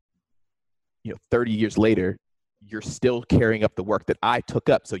 30 years later, you're still carrying up the work that I took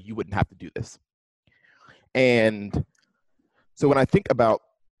up so you wouldn't have to do this. And so when I think about,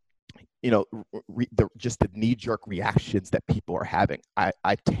 just the knee-jerk reactions that people are having,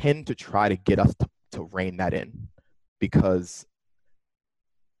 I tend to try to get us to rein that in, because,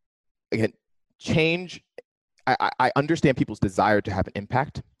 again, change, I understand people's desire to have an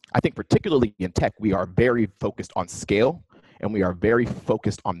impact. I think particularly in tech, we are very focused on scale, and we are very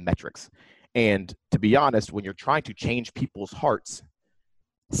focused on metrics. And to be honest, when you're trying to change people's hearts,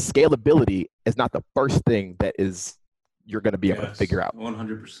 scalability is not the first thing that you're going to be able to figure out.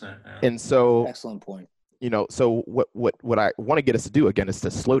 100%. Yeah. And so, excellent point. So what I want to get us to do again is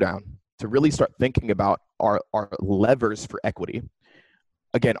to slow down, to really start thinking about our levers for equity.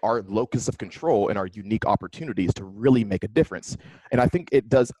 Again, our locus of control and our unique opportunities to really make a difference. And I think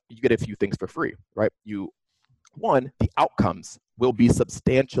you get a few things for free, right? One, the outcomes will be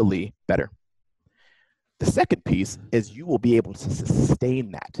substantially better. The second piece is you will be able to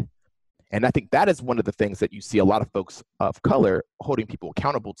sustain that. And I think that is one of the things that you see a lot of folks of color holding people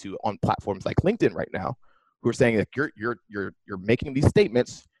accountable to on platforms like LinkedIn right now, who are saying that you're making these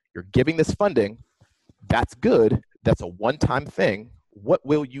statements, you're giving this funding, that's good, that's a one-time thing. What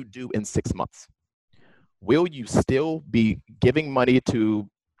will you do in 6 months? Will you still be giving money to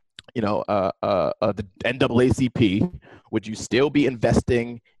the NAACP? Would you still be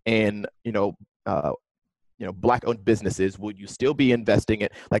investing in Black-owned businesses? Would you still be investing in,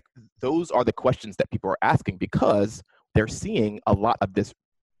 like, those are the questions that people are asking, because they're seeing a lot of this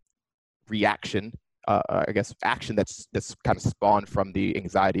reaction, action that's kind of spawned from the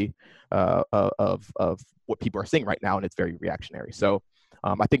anxiety of what people are seeing right now, and it's very reactionary. So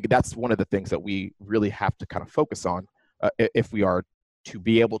I think that's one of the things that we really have to kind of focus on if we are to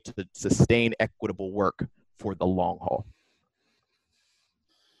be able to sustain equitable work for the long haul.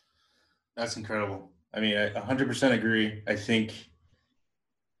 That's incredible. I mean, I 100% agree. I think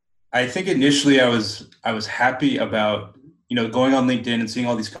initially I was happy about, going on LinkedIn and seeing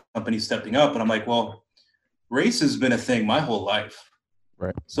all these companies stepping up. And I'm like, well, race has been a thing my whole life.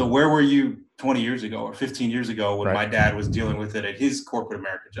 Right. So where were you 20 years ago or 15 years ago when Right. my dad was dealing with it at his corporate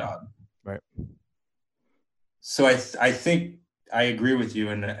America job? Right. So I think I agree with you.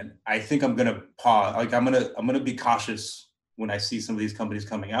 And I think I'm going to pause. Like, I'm going to be cautious when I see some of these companies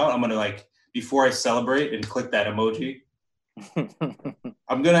coming out. I'm going to, before I celebrate and click that emoji,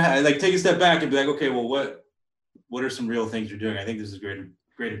 I'm going to take a step back and be like, okay, well, what are some real things you're doing? I think this is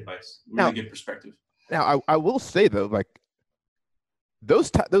great advice. Really good perspective. Now, I will say though,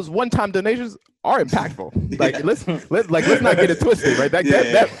 those one-time donations are impactful. Let's not get it twisted, right?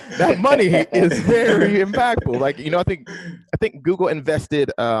 That money is very impactful. I think Google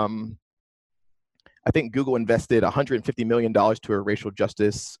invested $150 million to a racial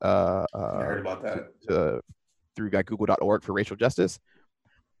justice. I heard about that. Through Google.org for racial justice.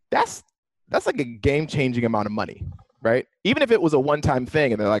 That's like a game-changing amount of money, right? Even if it was a one-time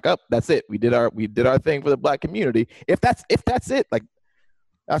thing, and they're like, "Oh, that's it. We did our thing for the Black community." If that's it,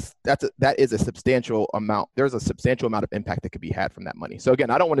 that is a substantial amount. There's a substantial amount of impact that could be had from that money. So again,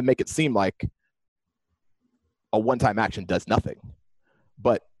 I don't want to make it seem like a one-time action does nothing,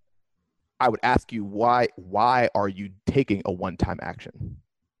 but I would ask you, why are you taking a one-time action?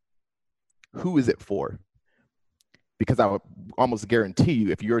 Who is it for? Because I would almost guarantee you,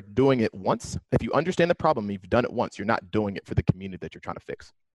 if you're doing it once, if you understand the problem, you've done it once, you're not doing it for the community that you're trying to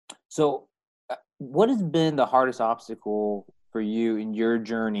fix. So what has been the hardest obstacle for you in your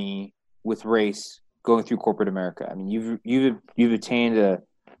journey with race going through corporate America? I mean, you've attained an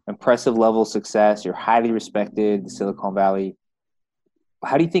impressive level of success. You're highly respected in Silicon Valley.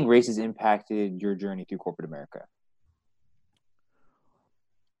 How do you think race has impacted your journey through corporate America?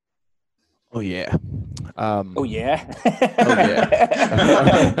 Oh yeah. Oh yeah. Oh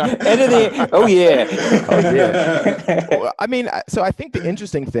yeah. Editing. Oh yeah. Oh yeah. Well, I mean, so I think the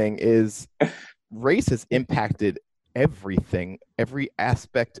interesting thing is race has impacted everything, every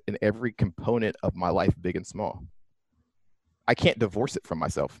aspect and every component of my life, big and small. I can't divorce it from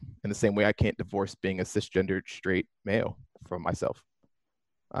myself in the same way I can't divorce being a cisgendered straight male from myself.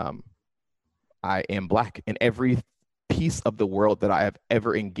 I am Black, and every piece of the world that I have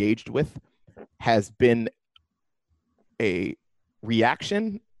ever engaged with has been a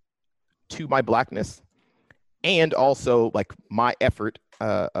reaction to my Blackness, and also my effort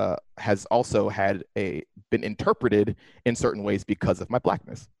has also been interpreted in certain ways because of my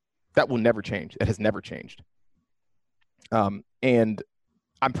Blackness. That will never change. It has never changed. And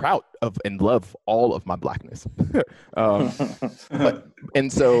I'm proud of and love all of my Blackness. But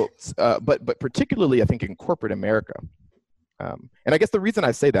particularly I think in corporate America. And I guess the reason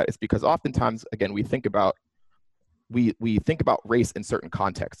I say that is because oftentimes, again, we think about race in certain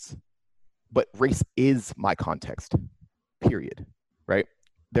contexts, but race is my context, period, right?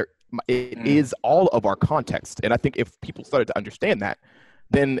 It is all of our context. And I think if people started to understand that,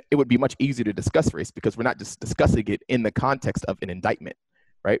 then it would be much easier to discuss race, because we're not just discussing it in the context of an indictment,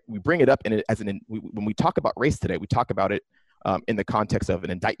 right? We bring it up when we talk about race today, we talk about it in the context of an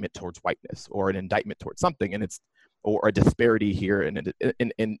indictment towards whiteness or an indictment towards something. And or a disparity here.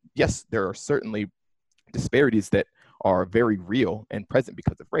 And yes, there are certainly disparities that are very real and present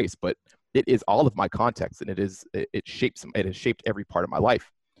because of race, but it is all of my context, and it has shaped every part of my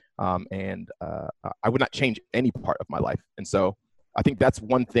life. And I would not change any part of my life. And so I think that's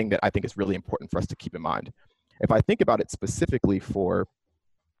one thing that I think is really important for us to keep in mind. If I think about it specifically for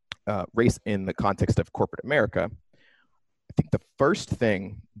race in the context of corporate America, I think the first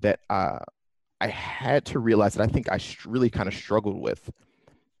thing that I had to realize that I think I really kind of struggled with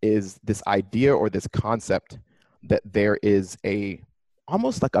is this idea or this concept that there is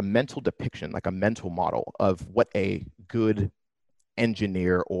almost like a mental depiction, like a mental model of what a good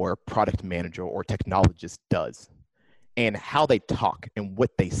engineer or product manager or technologist does, and how they talk and what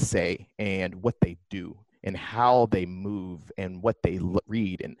they say and what they do and how they move and what they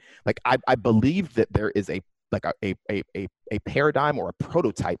read. And like, I believe that there is a paradigm or a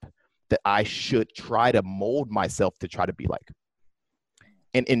prototype that I should try to mold myself to try to be like.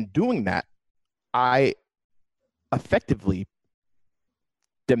 And in doing that, I effectively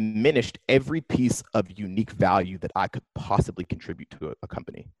diminished every piece of unique value that I could possibly contribute to a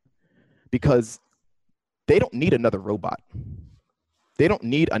company, because they don't need another robot. They don't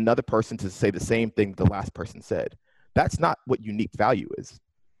need another person to say the same thing the last person said. That's not what unique value is.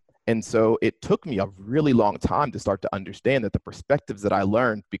 And so it took me a really long time to start to understand that the perspectives that I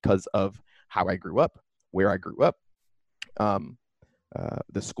learned because of how I grew up, where I grew up,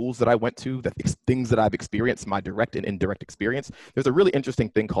 the schools that I went to, the things that I've experienced, my direct and indirect experience. There's a really interesting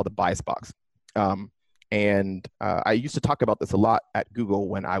thing called the bias box. And I used to talk about this a lot at Google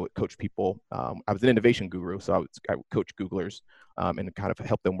when I would coach people. I was an innovation guru, so I would coach Googlers and kind of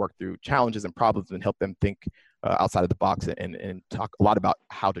help them work through challenges and problems and help them think outside of the box and talk a lot about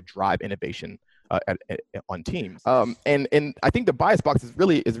how to drive innovation on teams. And I think the bias box is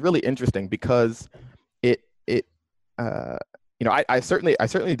really interesting because I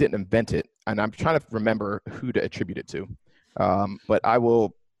certainly didn't invent it, and I'm trying to remember who to attribute it to. But I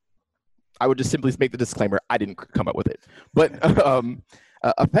would just simply make the disclaimer: I didn't come up with it. But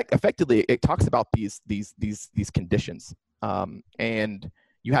effectively, it talks about these conditions, and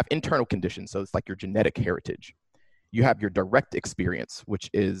you have internal conditions. So it's like your genetic heritage. You have your direct experience, which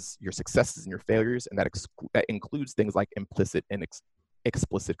is your successes and your failures, and that includes things like implicit and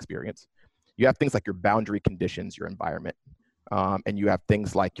explicit experience. You have things like your boundary conditions, your environment. And you have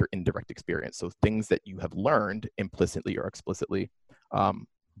things like your indirect experience. So things that you have learned implicitly or explicitly,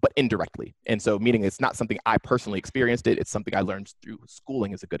 but indirectly. And so meaning it's not something I personally experienced it's something I learned through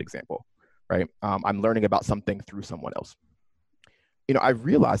schooling is a good example, right? I'm learning about something through someone else. I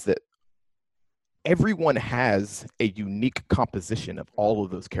realized that everyone has a unique composition of all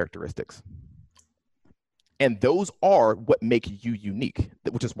of those characteristics. And those are what make you unique,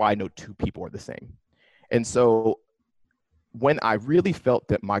 which is why I know two people are the same. And so when I really felt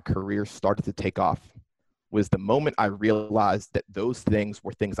that my career started to take off was the moment I realized that those things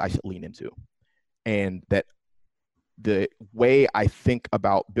were things I should lean into, and that the way I think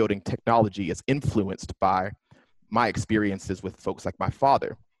about building technology is influenced by my experiences with folks like my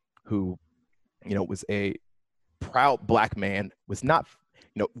father, who, was a proud Black man, was not,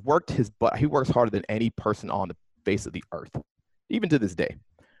 worked his butt. He works harder than any person on the face of the earth, even to this day.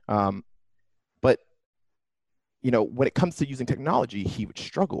 But when it comes to using technology, he would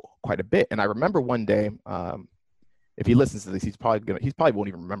struggle quite a bit. And I remember one day, if he listens to this, he probably won't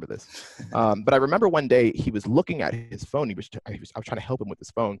even remember this. But I remember one day he was looking at his phone. I was trying to help him with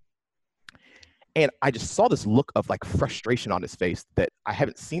his phone. And I just saw this look of like frustration on his face that I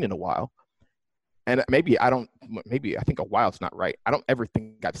haven't seen in a while. And maybe I think a while is not right. I don't ever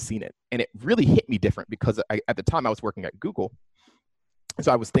think I've seen it. And it really hit me different because at the time I was working at Google.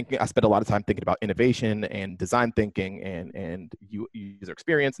 So I spent a lot of time thinking about innovation and design thinking and user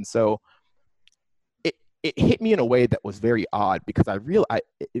experience. And so it hit me in a way that was very odd because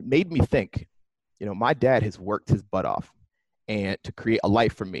it made me think, my dad has worked his butt off and to create a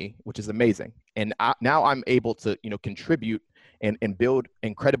life for me, which is amazing. And now I'm able to, contribute and build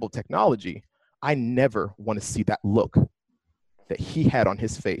incredible technology. I never want to see that look that he had on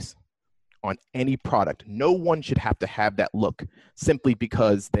his face on any product. No one should have to have that look simply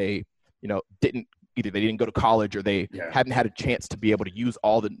because they, didn't go to college or they hadn't had a chance to be able to use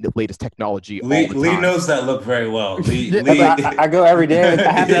all the latest technology. Lee knows that look very well. Lee, I go every day.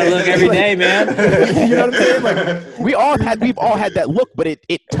 I have that look every day, man. You know what I'm saying? Like we've all had that look, but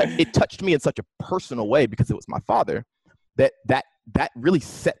it touched me in such a personal way because it was my father that really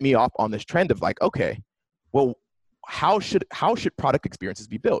set me off on this trend of like, okay, well, how should product experiences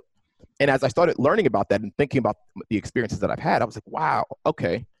be built? And as I started learning about that and thinking about the experiences that I've had, I was like, wow,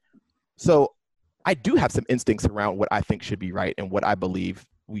 okay. So I do have some instincts around what I think should be right and what I believe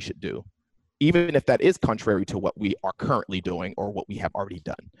we should do, even if that is contrary to what we are currently doing or what we have already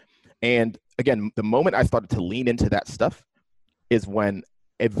done. And again, the moment I started to lean into that stuff is when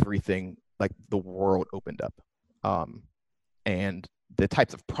everything, like the world opened up. And the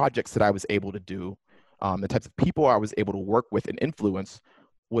types of projects that I was able to do, the types of people I was able to work with and influence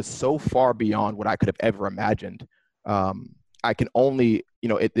was so far beyond what I could have ever imagined. I can only,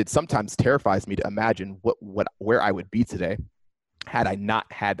 it sometimes terrifies me to imagine where I would be today had I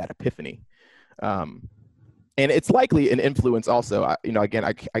not had that epiphany. And it's likely an influence also.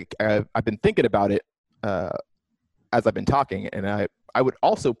 I've been thinking about it as I've been talking, and I would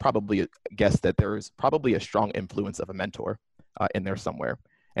also probably guess that there is probably a strong influence of a mentor in there somewhere.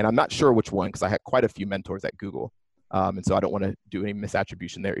 And I'm not sure which one, because I had quite a few mentors at Google. And so I don't want to do any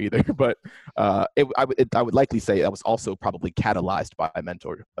misattribution there either. But I would likely say that was also probably catalyzed by a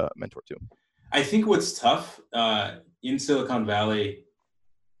mentor too. I think what's tough in Silicon Valley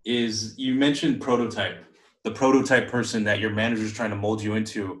is you mentioned the prototype person that your manager is trying to mold you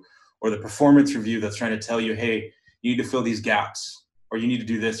into, or the performance review that's trying to tell you, hey, you need to fill these gaps, or you need to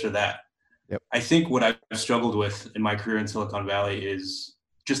do this or that. Yep. I think what I've struggled with in my career in Silicon Valley is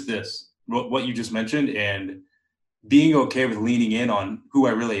just this, what you just mentioned, and being okay with leaning in on who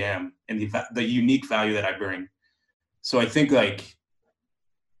I really am and the unique value that I bring. So I think like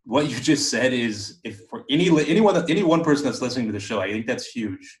what you just said is, if for any one person that's listening to the show, I think that's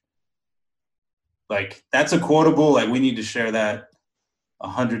huge. Like that's a quotable, like we need to share that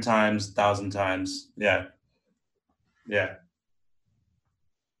 100 times, 1,000 times. Yeah. Yeah.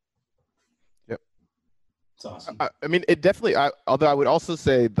 Yep. It's awesome. I mean, it definitely, although I would also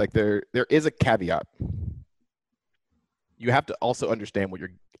say like there is a caveat. You have to also understand what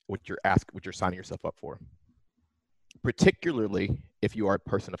you're signing yourself up for, particularly if you are a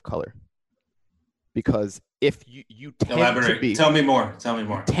person of color. Because if you tend to be, tell me more.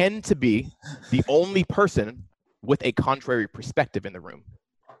 Tend to be the only person with a contrary perspective in the room.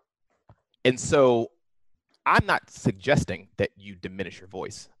 And so I'm not suggesting that you diminish your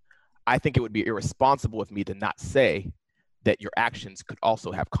voice. I think it would be irresponsible of me to not say that your actions could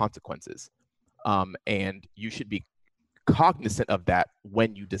also have consequences. And you should be cognizant of that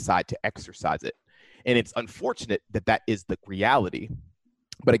when you decide to exercise it. And it's unfortunate that that is the reality.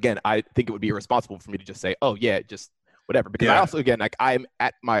 But again, I think it would be irresponsible for me to just say, oh yeah, just whatever. Because I also, again, like I'm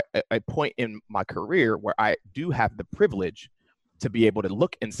at a point in my career where I do have the privilege to be able to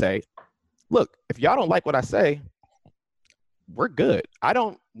look and say, look, if y'all don't like what I say, we're good. I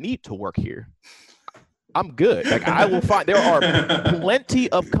don't need to work here. I'm good. Like I will find, there are plenty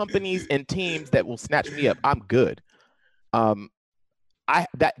of companies and teams that will snatch me up. I'm good.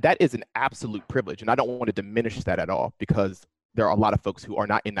 That is an absolute privilege, and I don't want to diminish that at all, because there are a lot of folks who are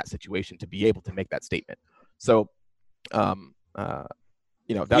not in that situation to be able to make that statement. So, you have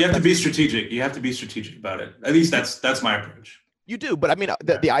to be strategic. You have to be strategic about it. At least that's my approach. You do, but I mean,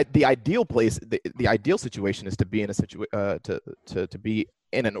 the ideal place, the ideal situation is to be in a to be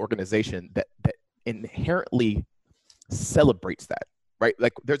in an organization that inherently celebrates that, right?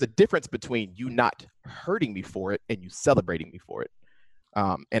 Like there's a difference between you not hurting me for it and you celebrating me for it.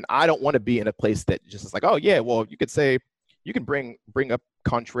 And I don't want to be in a place that just is like, oh yeah, well, you could say, you can bring up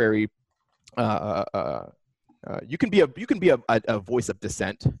contrary, you can be a voice of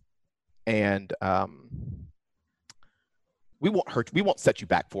dissent, and we won't set you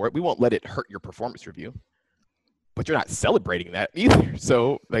back for it. We won't let it hurt your performance review, but you're not celebrating that either.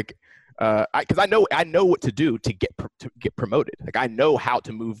 So like, because I know what to do to get promoted. Like I know how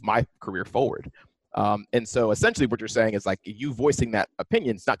to move my career forward. And so essentially what you're saying is like, you voicing that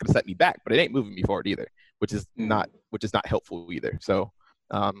opinion is not going to set me back, but it ain't moving me forward either, which is not helpful either. So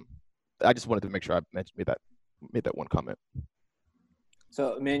I just wanted to make sure I made that one comment.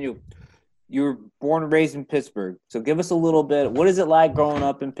 So Emmanuel, you were born and raised in Pittsburgh. So give us a little bit. What is it like growing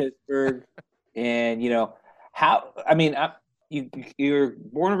up in Pittsburgh? And you're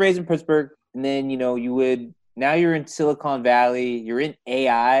born and raised in Pittsburgh, and then now you're in Silicon Valley, you're in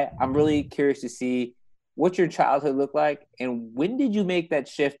AI. I'm really curious to see what your childhood looked like, and when did you make that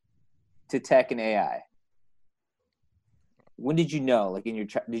shift to tech and AI? When did you know? Like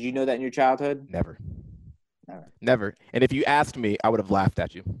did you know that in your childhood? Never. Never. And if you asked me, I would have laughed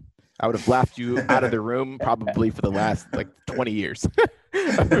at you. I would have laughed you out of the room probably for the last 20 years.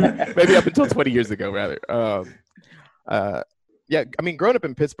 Maybe up until 20 years ago, rather. Yeah, I mean, growing up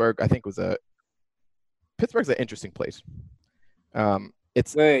in Pittsburgh, I think Pittsburgh's an interesting place.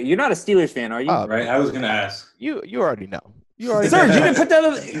 Wait, you're not a Steelers fan, are you? Right, I was gonna ask. You already know. You already Serge, you didn't put that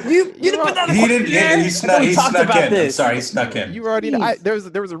on. You didn't put that on. He didn't. Yeah, He snuck in. I'm sorry, he snuck in. You already. There was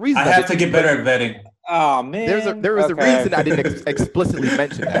a reason. I have to get better at vetting. Oh man, there was a reason I didn't explicitly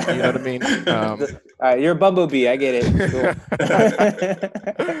mention that. You know what I mean? All right, you're a bumblebee. I get it.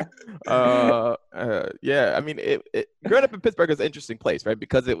 Cool. Yeah. I mean, growing up in Pittsburgh is an interesting place, right?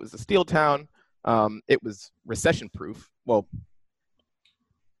 Because it was a steel town. It was recession-proof. Well,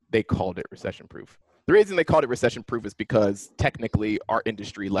 they called it recession-proof. The reason they called it recession-proof is because technically our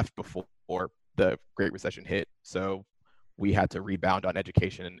industry left before the Great Recession hit, so we had to rebound on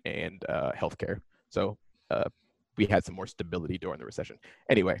education and healthcare. So we had some more stability during the recession.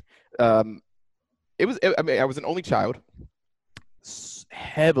 Anyway, I was an only child,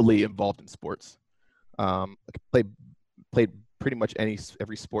 heavily involved in sports. Played pretty much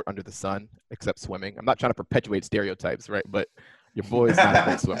every sport under the sun except swimming. I'm not trying to perpetuate stereotypes, right? But your boy's not a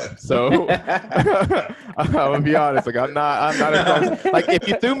great swimmer. So I'm gonna be honest. Like I'm not like if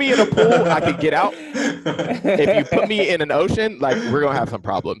you threw me in a pool, I could get out. If you put me in an ocean, like we're gonna have some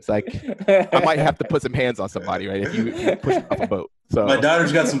problems. Like I might have to put some hands on somebody, right? If you push me off a boat. So my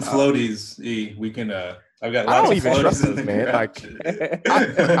daughter's got some floaties. We can I've got lots I don't of even trust those, man. garage. Like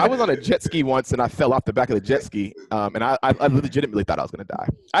I was on a jet ski once and I fell off the back of the jet ski. And I legitimately thought I was gonna die.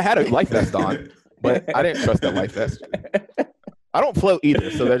 I had a life vest on, but I didn't trust that life vest. I don't float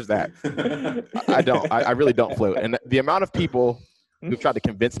either, so there's that. I don't. I really don't float. And the amount of people who've tried to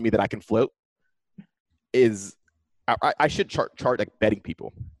convince me that I can float is, I should charge like betting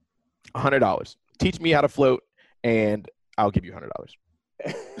people $100. Teach me how to float, and I'll give you $100.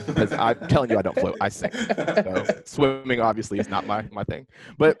 Because I'm telling you, I don't float. I sink. So swimming obviously is not my thing.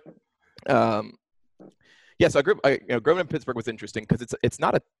 But yeah, so growing up in Pittsburgh was interesting because it's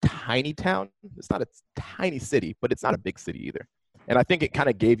not a tiny town. It's not a tiny city, but it's not a big city either. And I think it kind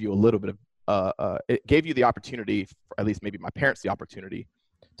of gave you a little bit of, it gave you the opportunity, at least maybe my parents, the opportunity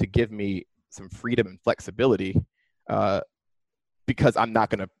to give me some freedom and flexibility because I'm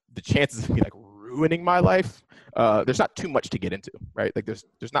not going to, the chances of me like ruining my life, there's not too much to get into, right? Like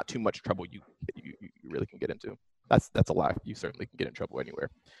there's not too much trouble you really can get into. That's a lie. You certainly can get in trouble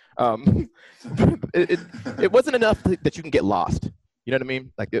anywhere. It wasn't enough that you can get lost. You know what I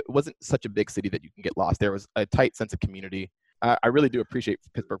mean? Like it wasn't such a big city that you can get lost. There was a tight sense of community. I really do appreciate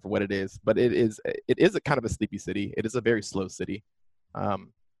Pittsburgh for what it is, but it is a kind of a sleepy city. It is a very slow city.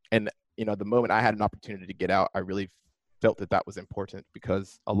 And you know, the moment I had an opportunity to get out, I really felt that was important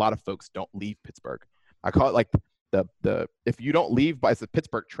because a lot of folks don't leave Pittsburgh. I call it like the if you don't leave by, it's the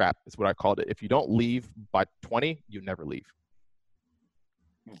Pittsburgh trap is what I called it. If you don't leave by 20, you never leave.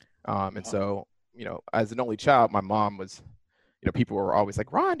 And so, you know, as an only child, my mom was, you know, people were always like,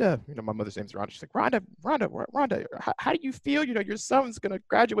 Rhonda, you know, my mother's name's Rhonda. She's like, Rhonda, how do you feel? You know, your son's going to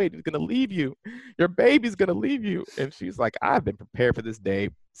graduate. He's going to leave you. Your baby's going to leave you. And she's like, I've been prepared for this day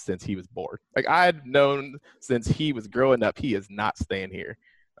since he was born. Like I'd known since he was growing up, he is not staying here.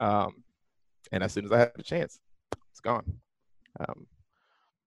 And as soon as I had a chance, it's gone.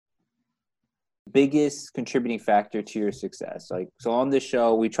 Biggest contributing factor to your success. Like, so on this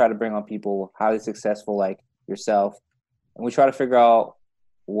show, we try to bring on people highly successful like yourself. And we try to figure out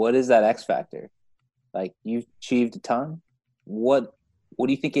what is that X factor. Like you've achieved a ton. What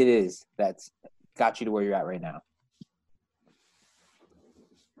do you think it is that's got you to where you're at right now?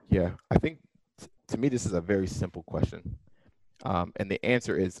 Yeah, I think to me this is a very simple question, and the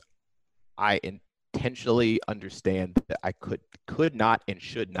answer is I intentionally understand that I could not and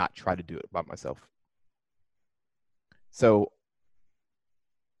should not try to do it by myself. So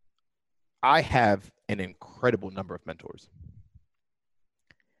I have an incredible number of mentors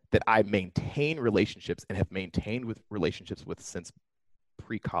that I maintain relationships and have maintained with relationships with since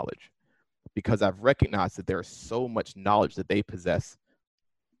pre-college, because I've recognized that there is so much knowledge that they possess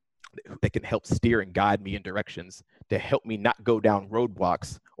that can help steer and guide me in directions to help me not go down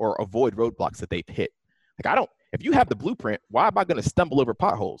roadblocks or avoid roadblocks that they've hit. Like if you have the blueprint, why am I going to stumble over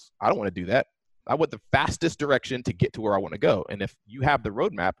potholes? I don't want to do that. I want the fastest direction to get to where I want to go. And if you have the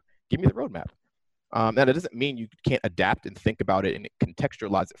roadmap, give me the roadmap. Now, that doesn't mean you can't adapt and think about it and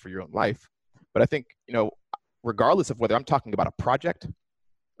contextualize it for your own life. But I think, you know, regardless of whether I'm talking about a project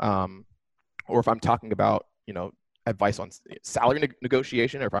or if I'm talking about, you know, advice on salary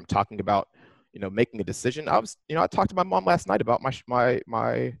negotiation, or if I'm talking about, you know, making a decision, I talked to my mom last night about my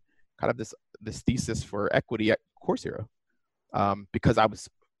kind of this thesis for equity at Course Hero, because I was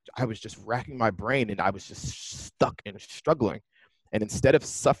just racking my brain and I was just stuck and struggling. And instead of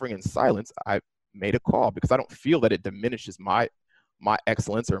suffering in silence, I made a call because I don't feel that it diminishes my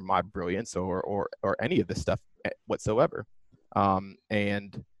excellence or my brilliance or any of this stuff whatsoever. You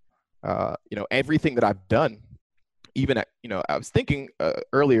know, everything that I've done even at, I was thinking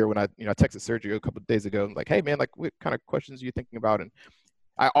earlier when I texted Sergio a couple of days ago, like, hey man, like what kind of questions are you thinking about? And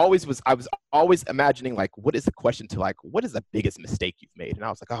I was always imagining like, what is the question to like, what is the biggest mistake you've made? And I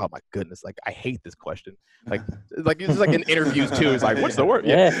was like, oh my goodness, like I hate this question. Like it's like in interviews too. It's like, what's the word?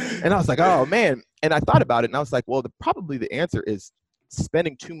 Yeah. And I was like, oh man. And I thought about it and I was like, well, probably the answer is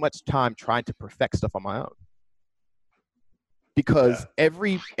spending too much time trying to perfect stuff on my own. Because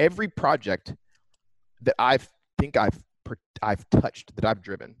every project that I've touched, that I've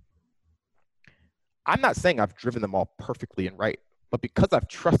driven, I'm not saying I've driven them all perfectly and right, but because I've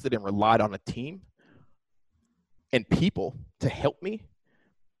trusted and relied on a team and people to help me,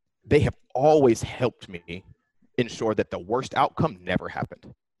 they have always helped me ensure that the worst outcome never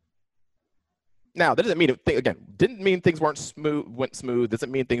happened. Now, that doesn't mean, didn't mean things went smooth,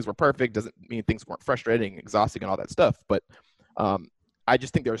 doesn't mean things were perfect, doesn't mean things weren't frustrating, exhausting, and all that stuff. But I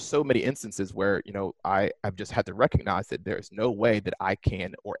just think there are so many instances where, I've just had to recognize that there's no way that I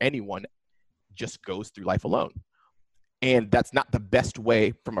can, or anyone just goes through life alone. And that's not the best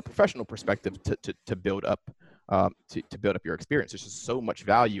way from a professional perspective to build up to build up your experience. There's just so much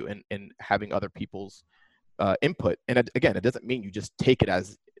value in having other people's input. And again, it doesn't mean you just take it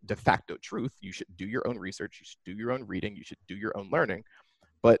as de facto truth. You should do your own research. You should do your own reading. You should do your own learning.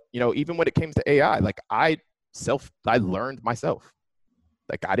 But even when it came to AI, like I learned myself.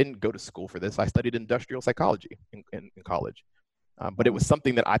 Like I didn't go to school for this. I studied industrial psychology in college. But it was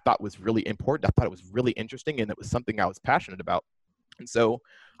something that I thought was really important. I thought it was really interesting, and it was something I was passionate about. And so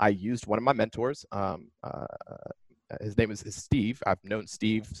I used one of my mentors. His name is Steve. I've known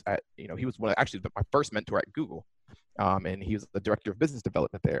Steve he was my first mentor at Google. And he was the director of business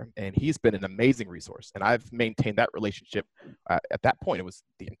development there. And he's been an amazing resource. And I've maintained that relationship. At that point, it was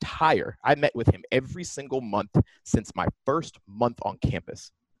I met with him every single month since my first month on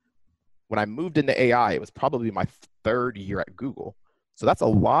campus. When I moved into AI, it was probably my third year at Google. So that's a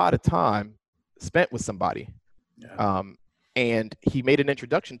lot of time spent with somebody. Yeah. And he made an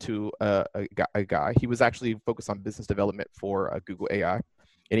introduction to a guy. He was actually focused on business development for Google AI.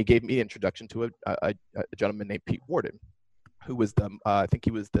 And he gave me an introduction to a gentleman named Pete Warden, who was I think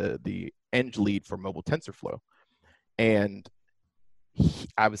he was the eng lead for mobile TensorFlow. And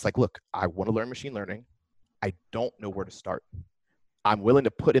I was like, look, I want to learn machine learning. I don't know where to start. I'm willing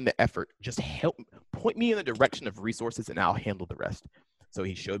to put in the effort. Just point me in the direction of resources and I'll handle the rest. So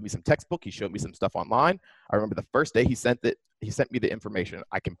he showed me some textbook. He showed me some stuff online. I remember the first day he sent me the information.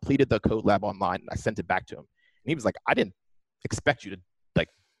 I completed the code lab online and I sent it back to him. And he was like, I didn't expect you to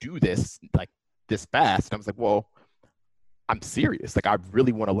do this this fast. And I was like, well, I'm serious. I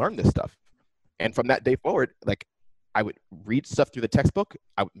really want to learn this stuff. And from that day forward, I would read stuff through the textbook.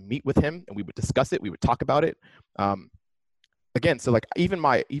 I would meet with him and we would discuss it. We would talk about it. Again, so even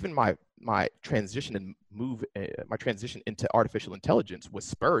my transition and my transition into artificial intelligence was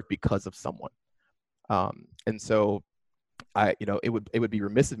spurred because of someone. And so it would be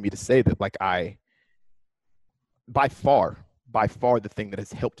remiss of me to say that by far the thing that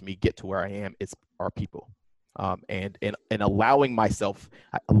has helped me get to where I am are people. And allowing myself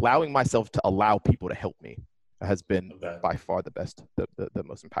to allow people to help me has been by far the best, the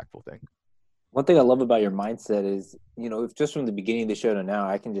most impactful thing. One thing I love about your mindset is, if just from the beginning of the show to now,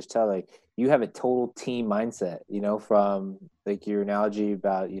 I can just tell you have a total team mindset, from your analogy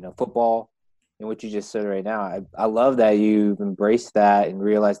about, football and what you just said right now. I love that you've embraced that and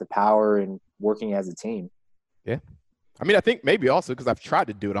realized the power in working as a team. Yeah. I mean, I think maybe also because I've tried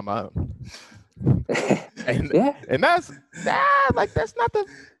to do it on my own. and that's not the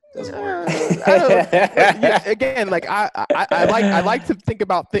again, I like to think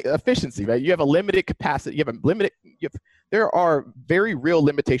about efficiency, right? You have a limited capacity. There are very real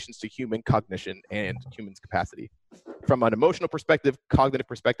limitations to human cognition and human's capacity from an emotional perspective, cognitive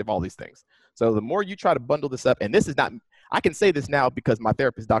perspective, all these things. So the more you try to bundle this up, and this is not, I can say this now because my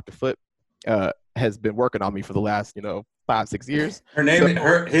therapist, Dr. Foote, has been working on me for the last, 5-6 years. Her name,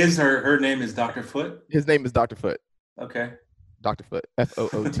 her name is Dr. Foote? His name is Dr. Foote. Okay. Dr. Foote,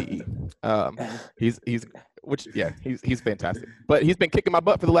 Foote. He's fantastic. But he's been kicking my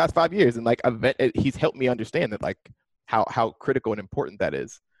butt for the last 5 years, and he's helped me understand that how critical and important that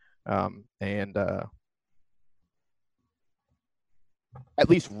is. At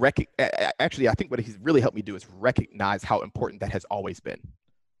least actually, I think what he's really helped me do is recognize how important that has always been.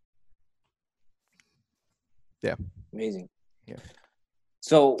 Yeah. Amazing. Yeah.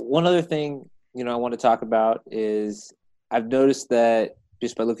 So one other thing, I want to talk about is I've noticed that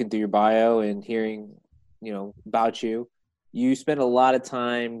just by looking through your bio and hearing, about you, you spend a lot of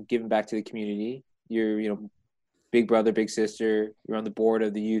time giving back to the community. You're, big brother, big sister. You're on the board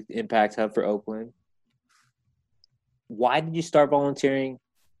of the Youth Impact Hub for Oakland. why did you start volunteering,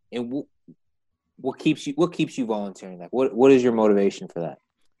 and what keeps you volunteering? Like, what is your motivation for that?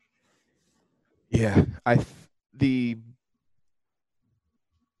 Yeah, the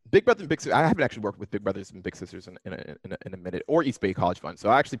Big Brothers and Big Sisters. I haven't actually worked with Big Brothers and Big Sisters in a minute, or East Bay College Fund. So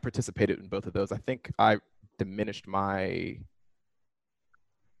I actually participated in both of those. I think I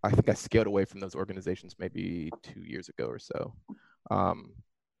scaled away from those organizations maybe 2 years ago or so.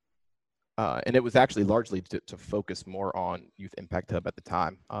 And it was actually largely to focus more on Youth Impact Hub at the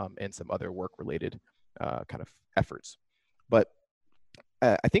time, and some other work-related kind of efforts. But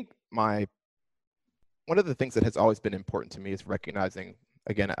I think one of the things that has always been important to me is recognizing,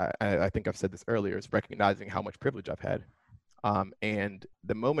 again, I think I've said this earlier, is recognizing how much privilege I've had. And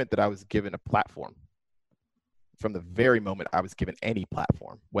the moment that I was given a platform, from the very moment I was given any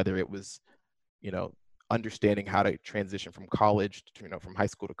platform, whether it was, understanding how to transition from college to, from high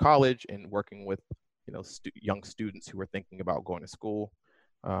school to college, and working with, young students who were thinking about going to school,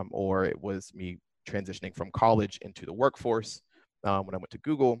 or it was me transitioning from college into the workforce when I went to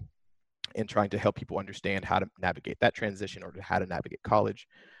Google, and trying to help people understand how to navigate that transition, or how to navigate college.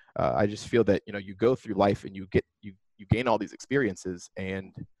 I just feel that, you go through life and you gain all these experiences,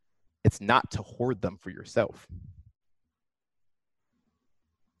 and it's not to hoard them for yourself.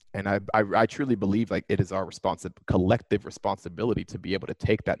 And I truly believe like it is our collective responsibility to be able to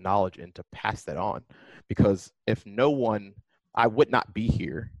take that knowledge and to pass that on, because I would not be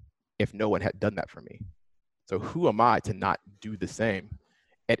here if no one had done that for me. So who am I to not do the same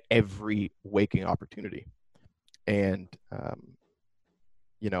at every waking opportunity? And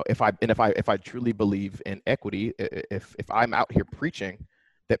if I truly believe in equity, if I'm out here preaching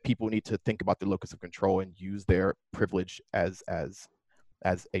that people need to think about the locus of control and use their privilege as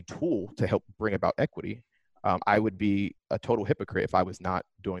a tool to help bring about equity, I would be a total hypocrite if I was not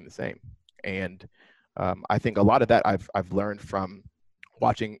doing the same. And I think a lot of that I've learned from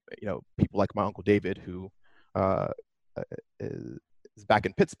watching, people like my Uncle David, who is back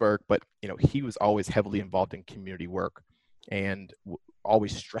in Pittsburgh, but he was always heavily involved in community work, and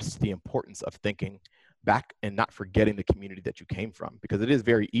always stressed the importance of thinking back and not forgetting the community that you came from, because it is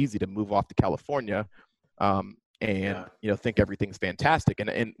very easy to move off to California and think everything's fantastic.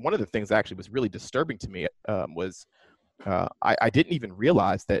 And one of the things that actually was really disturbing to me was I didn't even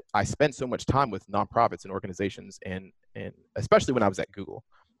realize that I spent so much time with nonprofits and organizations, and especially when I was at Google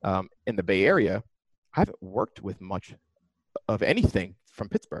in the Bay Area. I haven't worked with much of anything from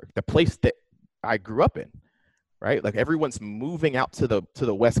Pittsburgh, the place that I grew up in, right? Like everyone's moving out to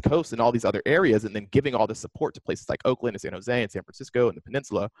the West Coast and all these other areas, and then giving all the support to places like Oakland and San Jose and San Francisco and the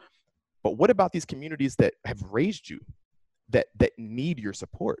Peninsula. But what about these communities that have raised you, that need your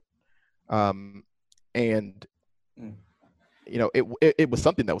support? It was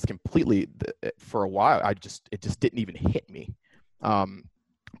something that was completely, for a while, it just didn't even hit me.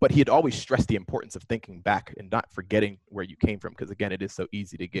 But he had always stressed the importance of thinking back and not forgetting where you came from, because again, it is so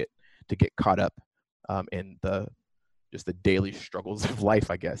easy to get caught up in the daily struggles of life,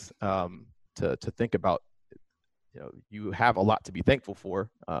 I guess. To think about, you have a lot to be thankful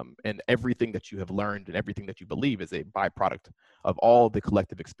for, and everything that you have learned and everything that you believe is a byproduct of all the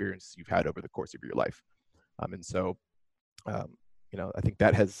collective experiences you've had over the course of your life. And so, I think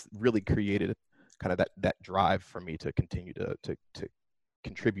that has really created kind of that drive for me to continue to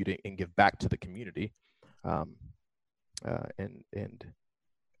contribute and give back to the community,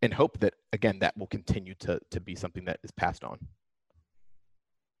 and hope that, again, that will continue to be something that is passed on.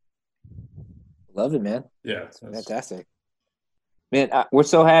 Love it, man. Yeah, that's fantastic, man. We're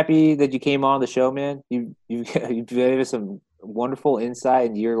so happy that you came on the show, man. You've given us some wonderful insight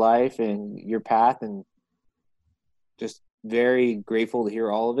into your life and your path, and just very grateful to hear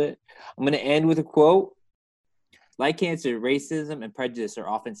all of it. I'm going to end with a quote. Like cancer, racism and prejudice are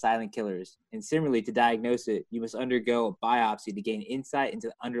often silent killers. And similarly, to diagnose it, you must undergo a biopsy to gain insight into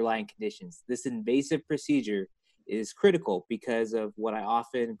the underlying conditions. This invasive procedure is critical because of what I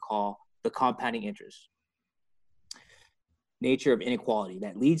often call the compounding interest nature of inequality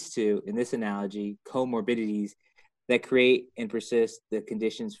that leads to, in this analogy, comorbidities that create and persist the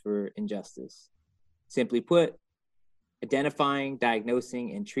conditions for injustice. Simply put, identifying,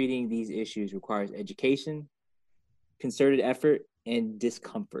 diagnosing, and treating these issues requires education, concerted effort, and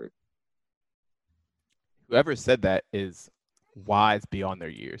discomfort. Whoever said that is wise beyond their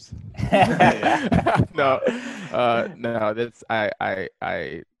years. No, that's I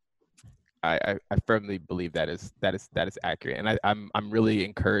firmly believe that is accurate, and I'm really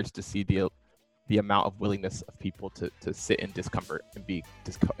encouraged to see the amount of willingness of people to sit in discomfort and be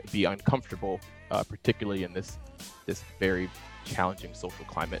uncomfortable, particularly in this very challenging social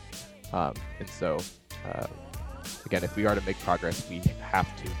climate, and so again, if we are to make progress, we have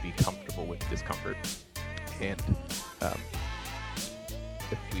to be comfortable with discomfort. And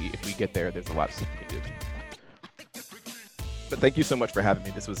if we get there, there's a lot of stuff we can do. But thank you so much for having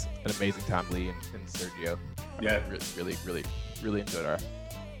me. This was an amazing time, Lee and Sergio. Yeah, really enjoyed our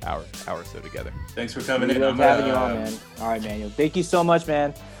hour or so together. Thanks for coming in. We love having you on, man. All right, Emmanuel. Thank you so much,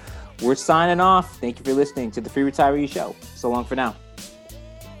 man. We're signing off. Thank you for listening to the Free Retiree Show. So long for now.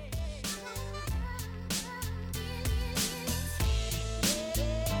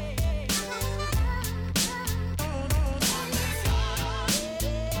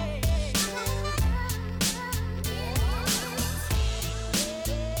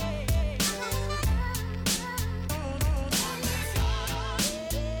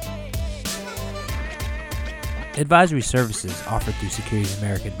 Advisory services offered through Securities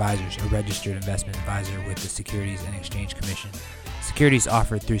America Advisors, a registered investment advisor with the Securities and Exchange Commission. Securities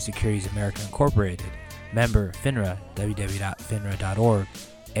offered through Securities America Incorporated, member FINRA, www.finra.org,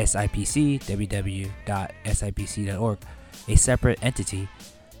 SIPC, www.sipc.org, a separate entity.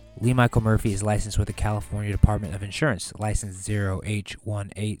 Lee Michael Murphy is licensed with the California Department of Insurance, license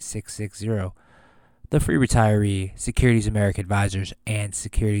 0H18660. The Free Retiree, Securities America Advisors, and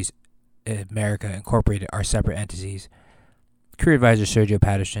Securities America Incorporated are separate entities. Career advisor Sergio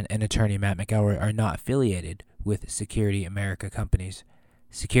Patterson and attorney Matt McElroy are not affiliated with Security America companies.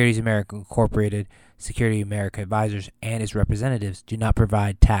 Securities America Incorporated, Security America Advisors, and its representatives do not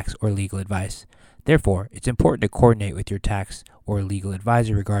provide tax or legal advice. Therefore, it's important to coordinate with your tax or legal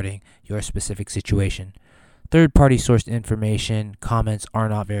advisor regarding your specific situation. Third-party sourced information, comments are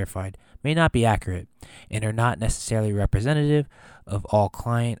not verified, may not be accurate, and are not necessarily representative of all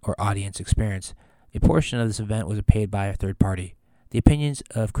client or audience experience. A portion of this event was paid by a third party. The opinions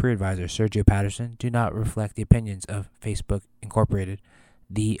of career advisor Sergio Patterson do not reflect the opinions of Facebook Incorporated.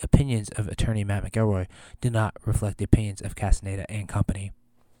 The opinions of attorney Matt McElroy do not reflect the opinions of Castaneda and Company.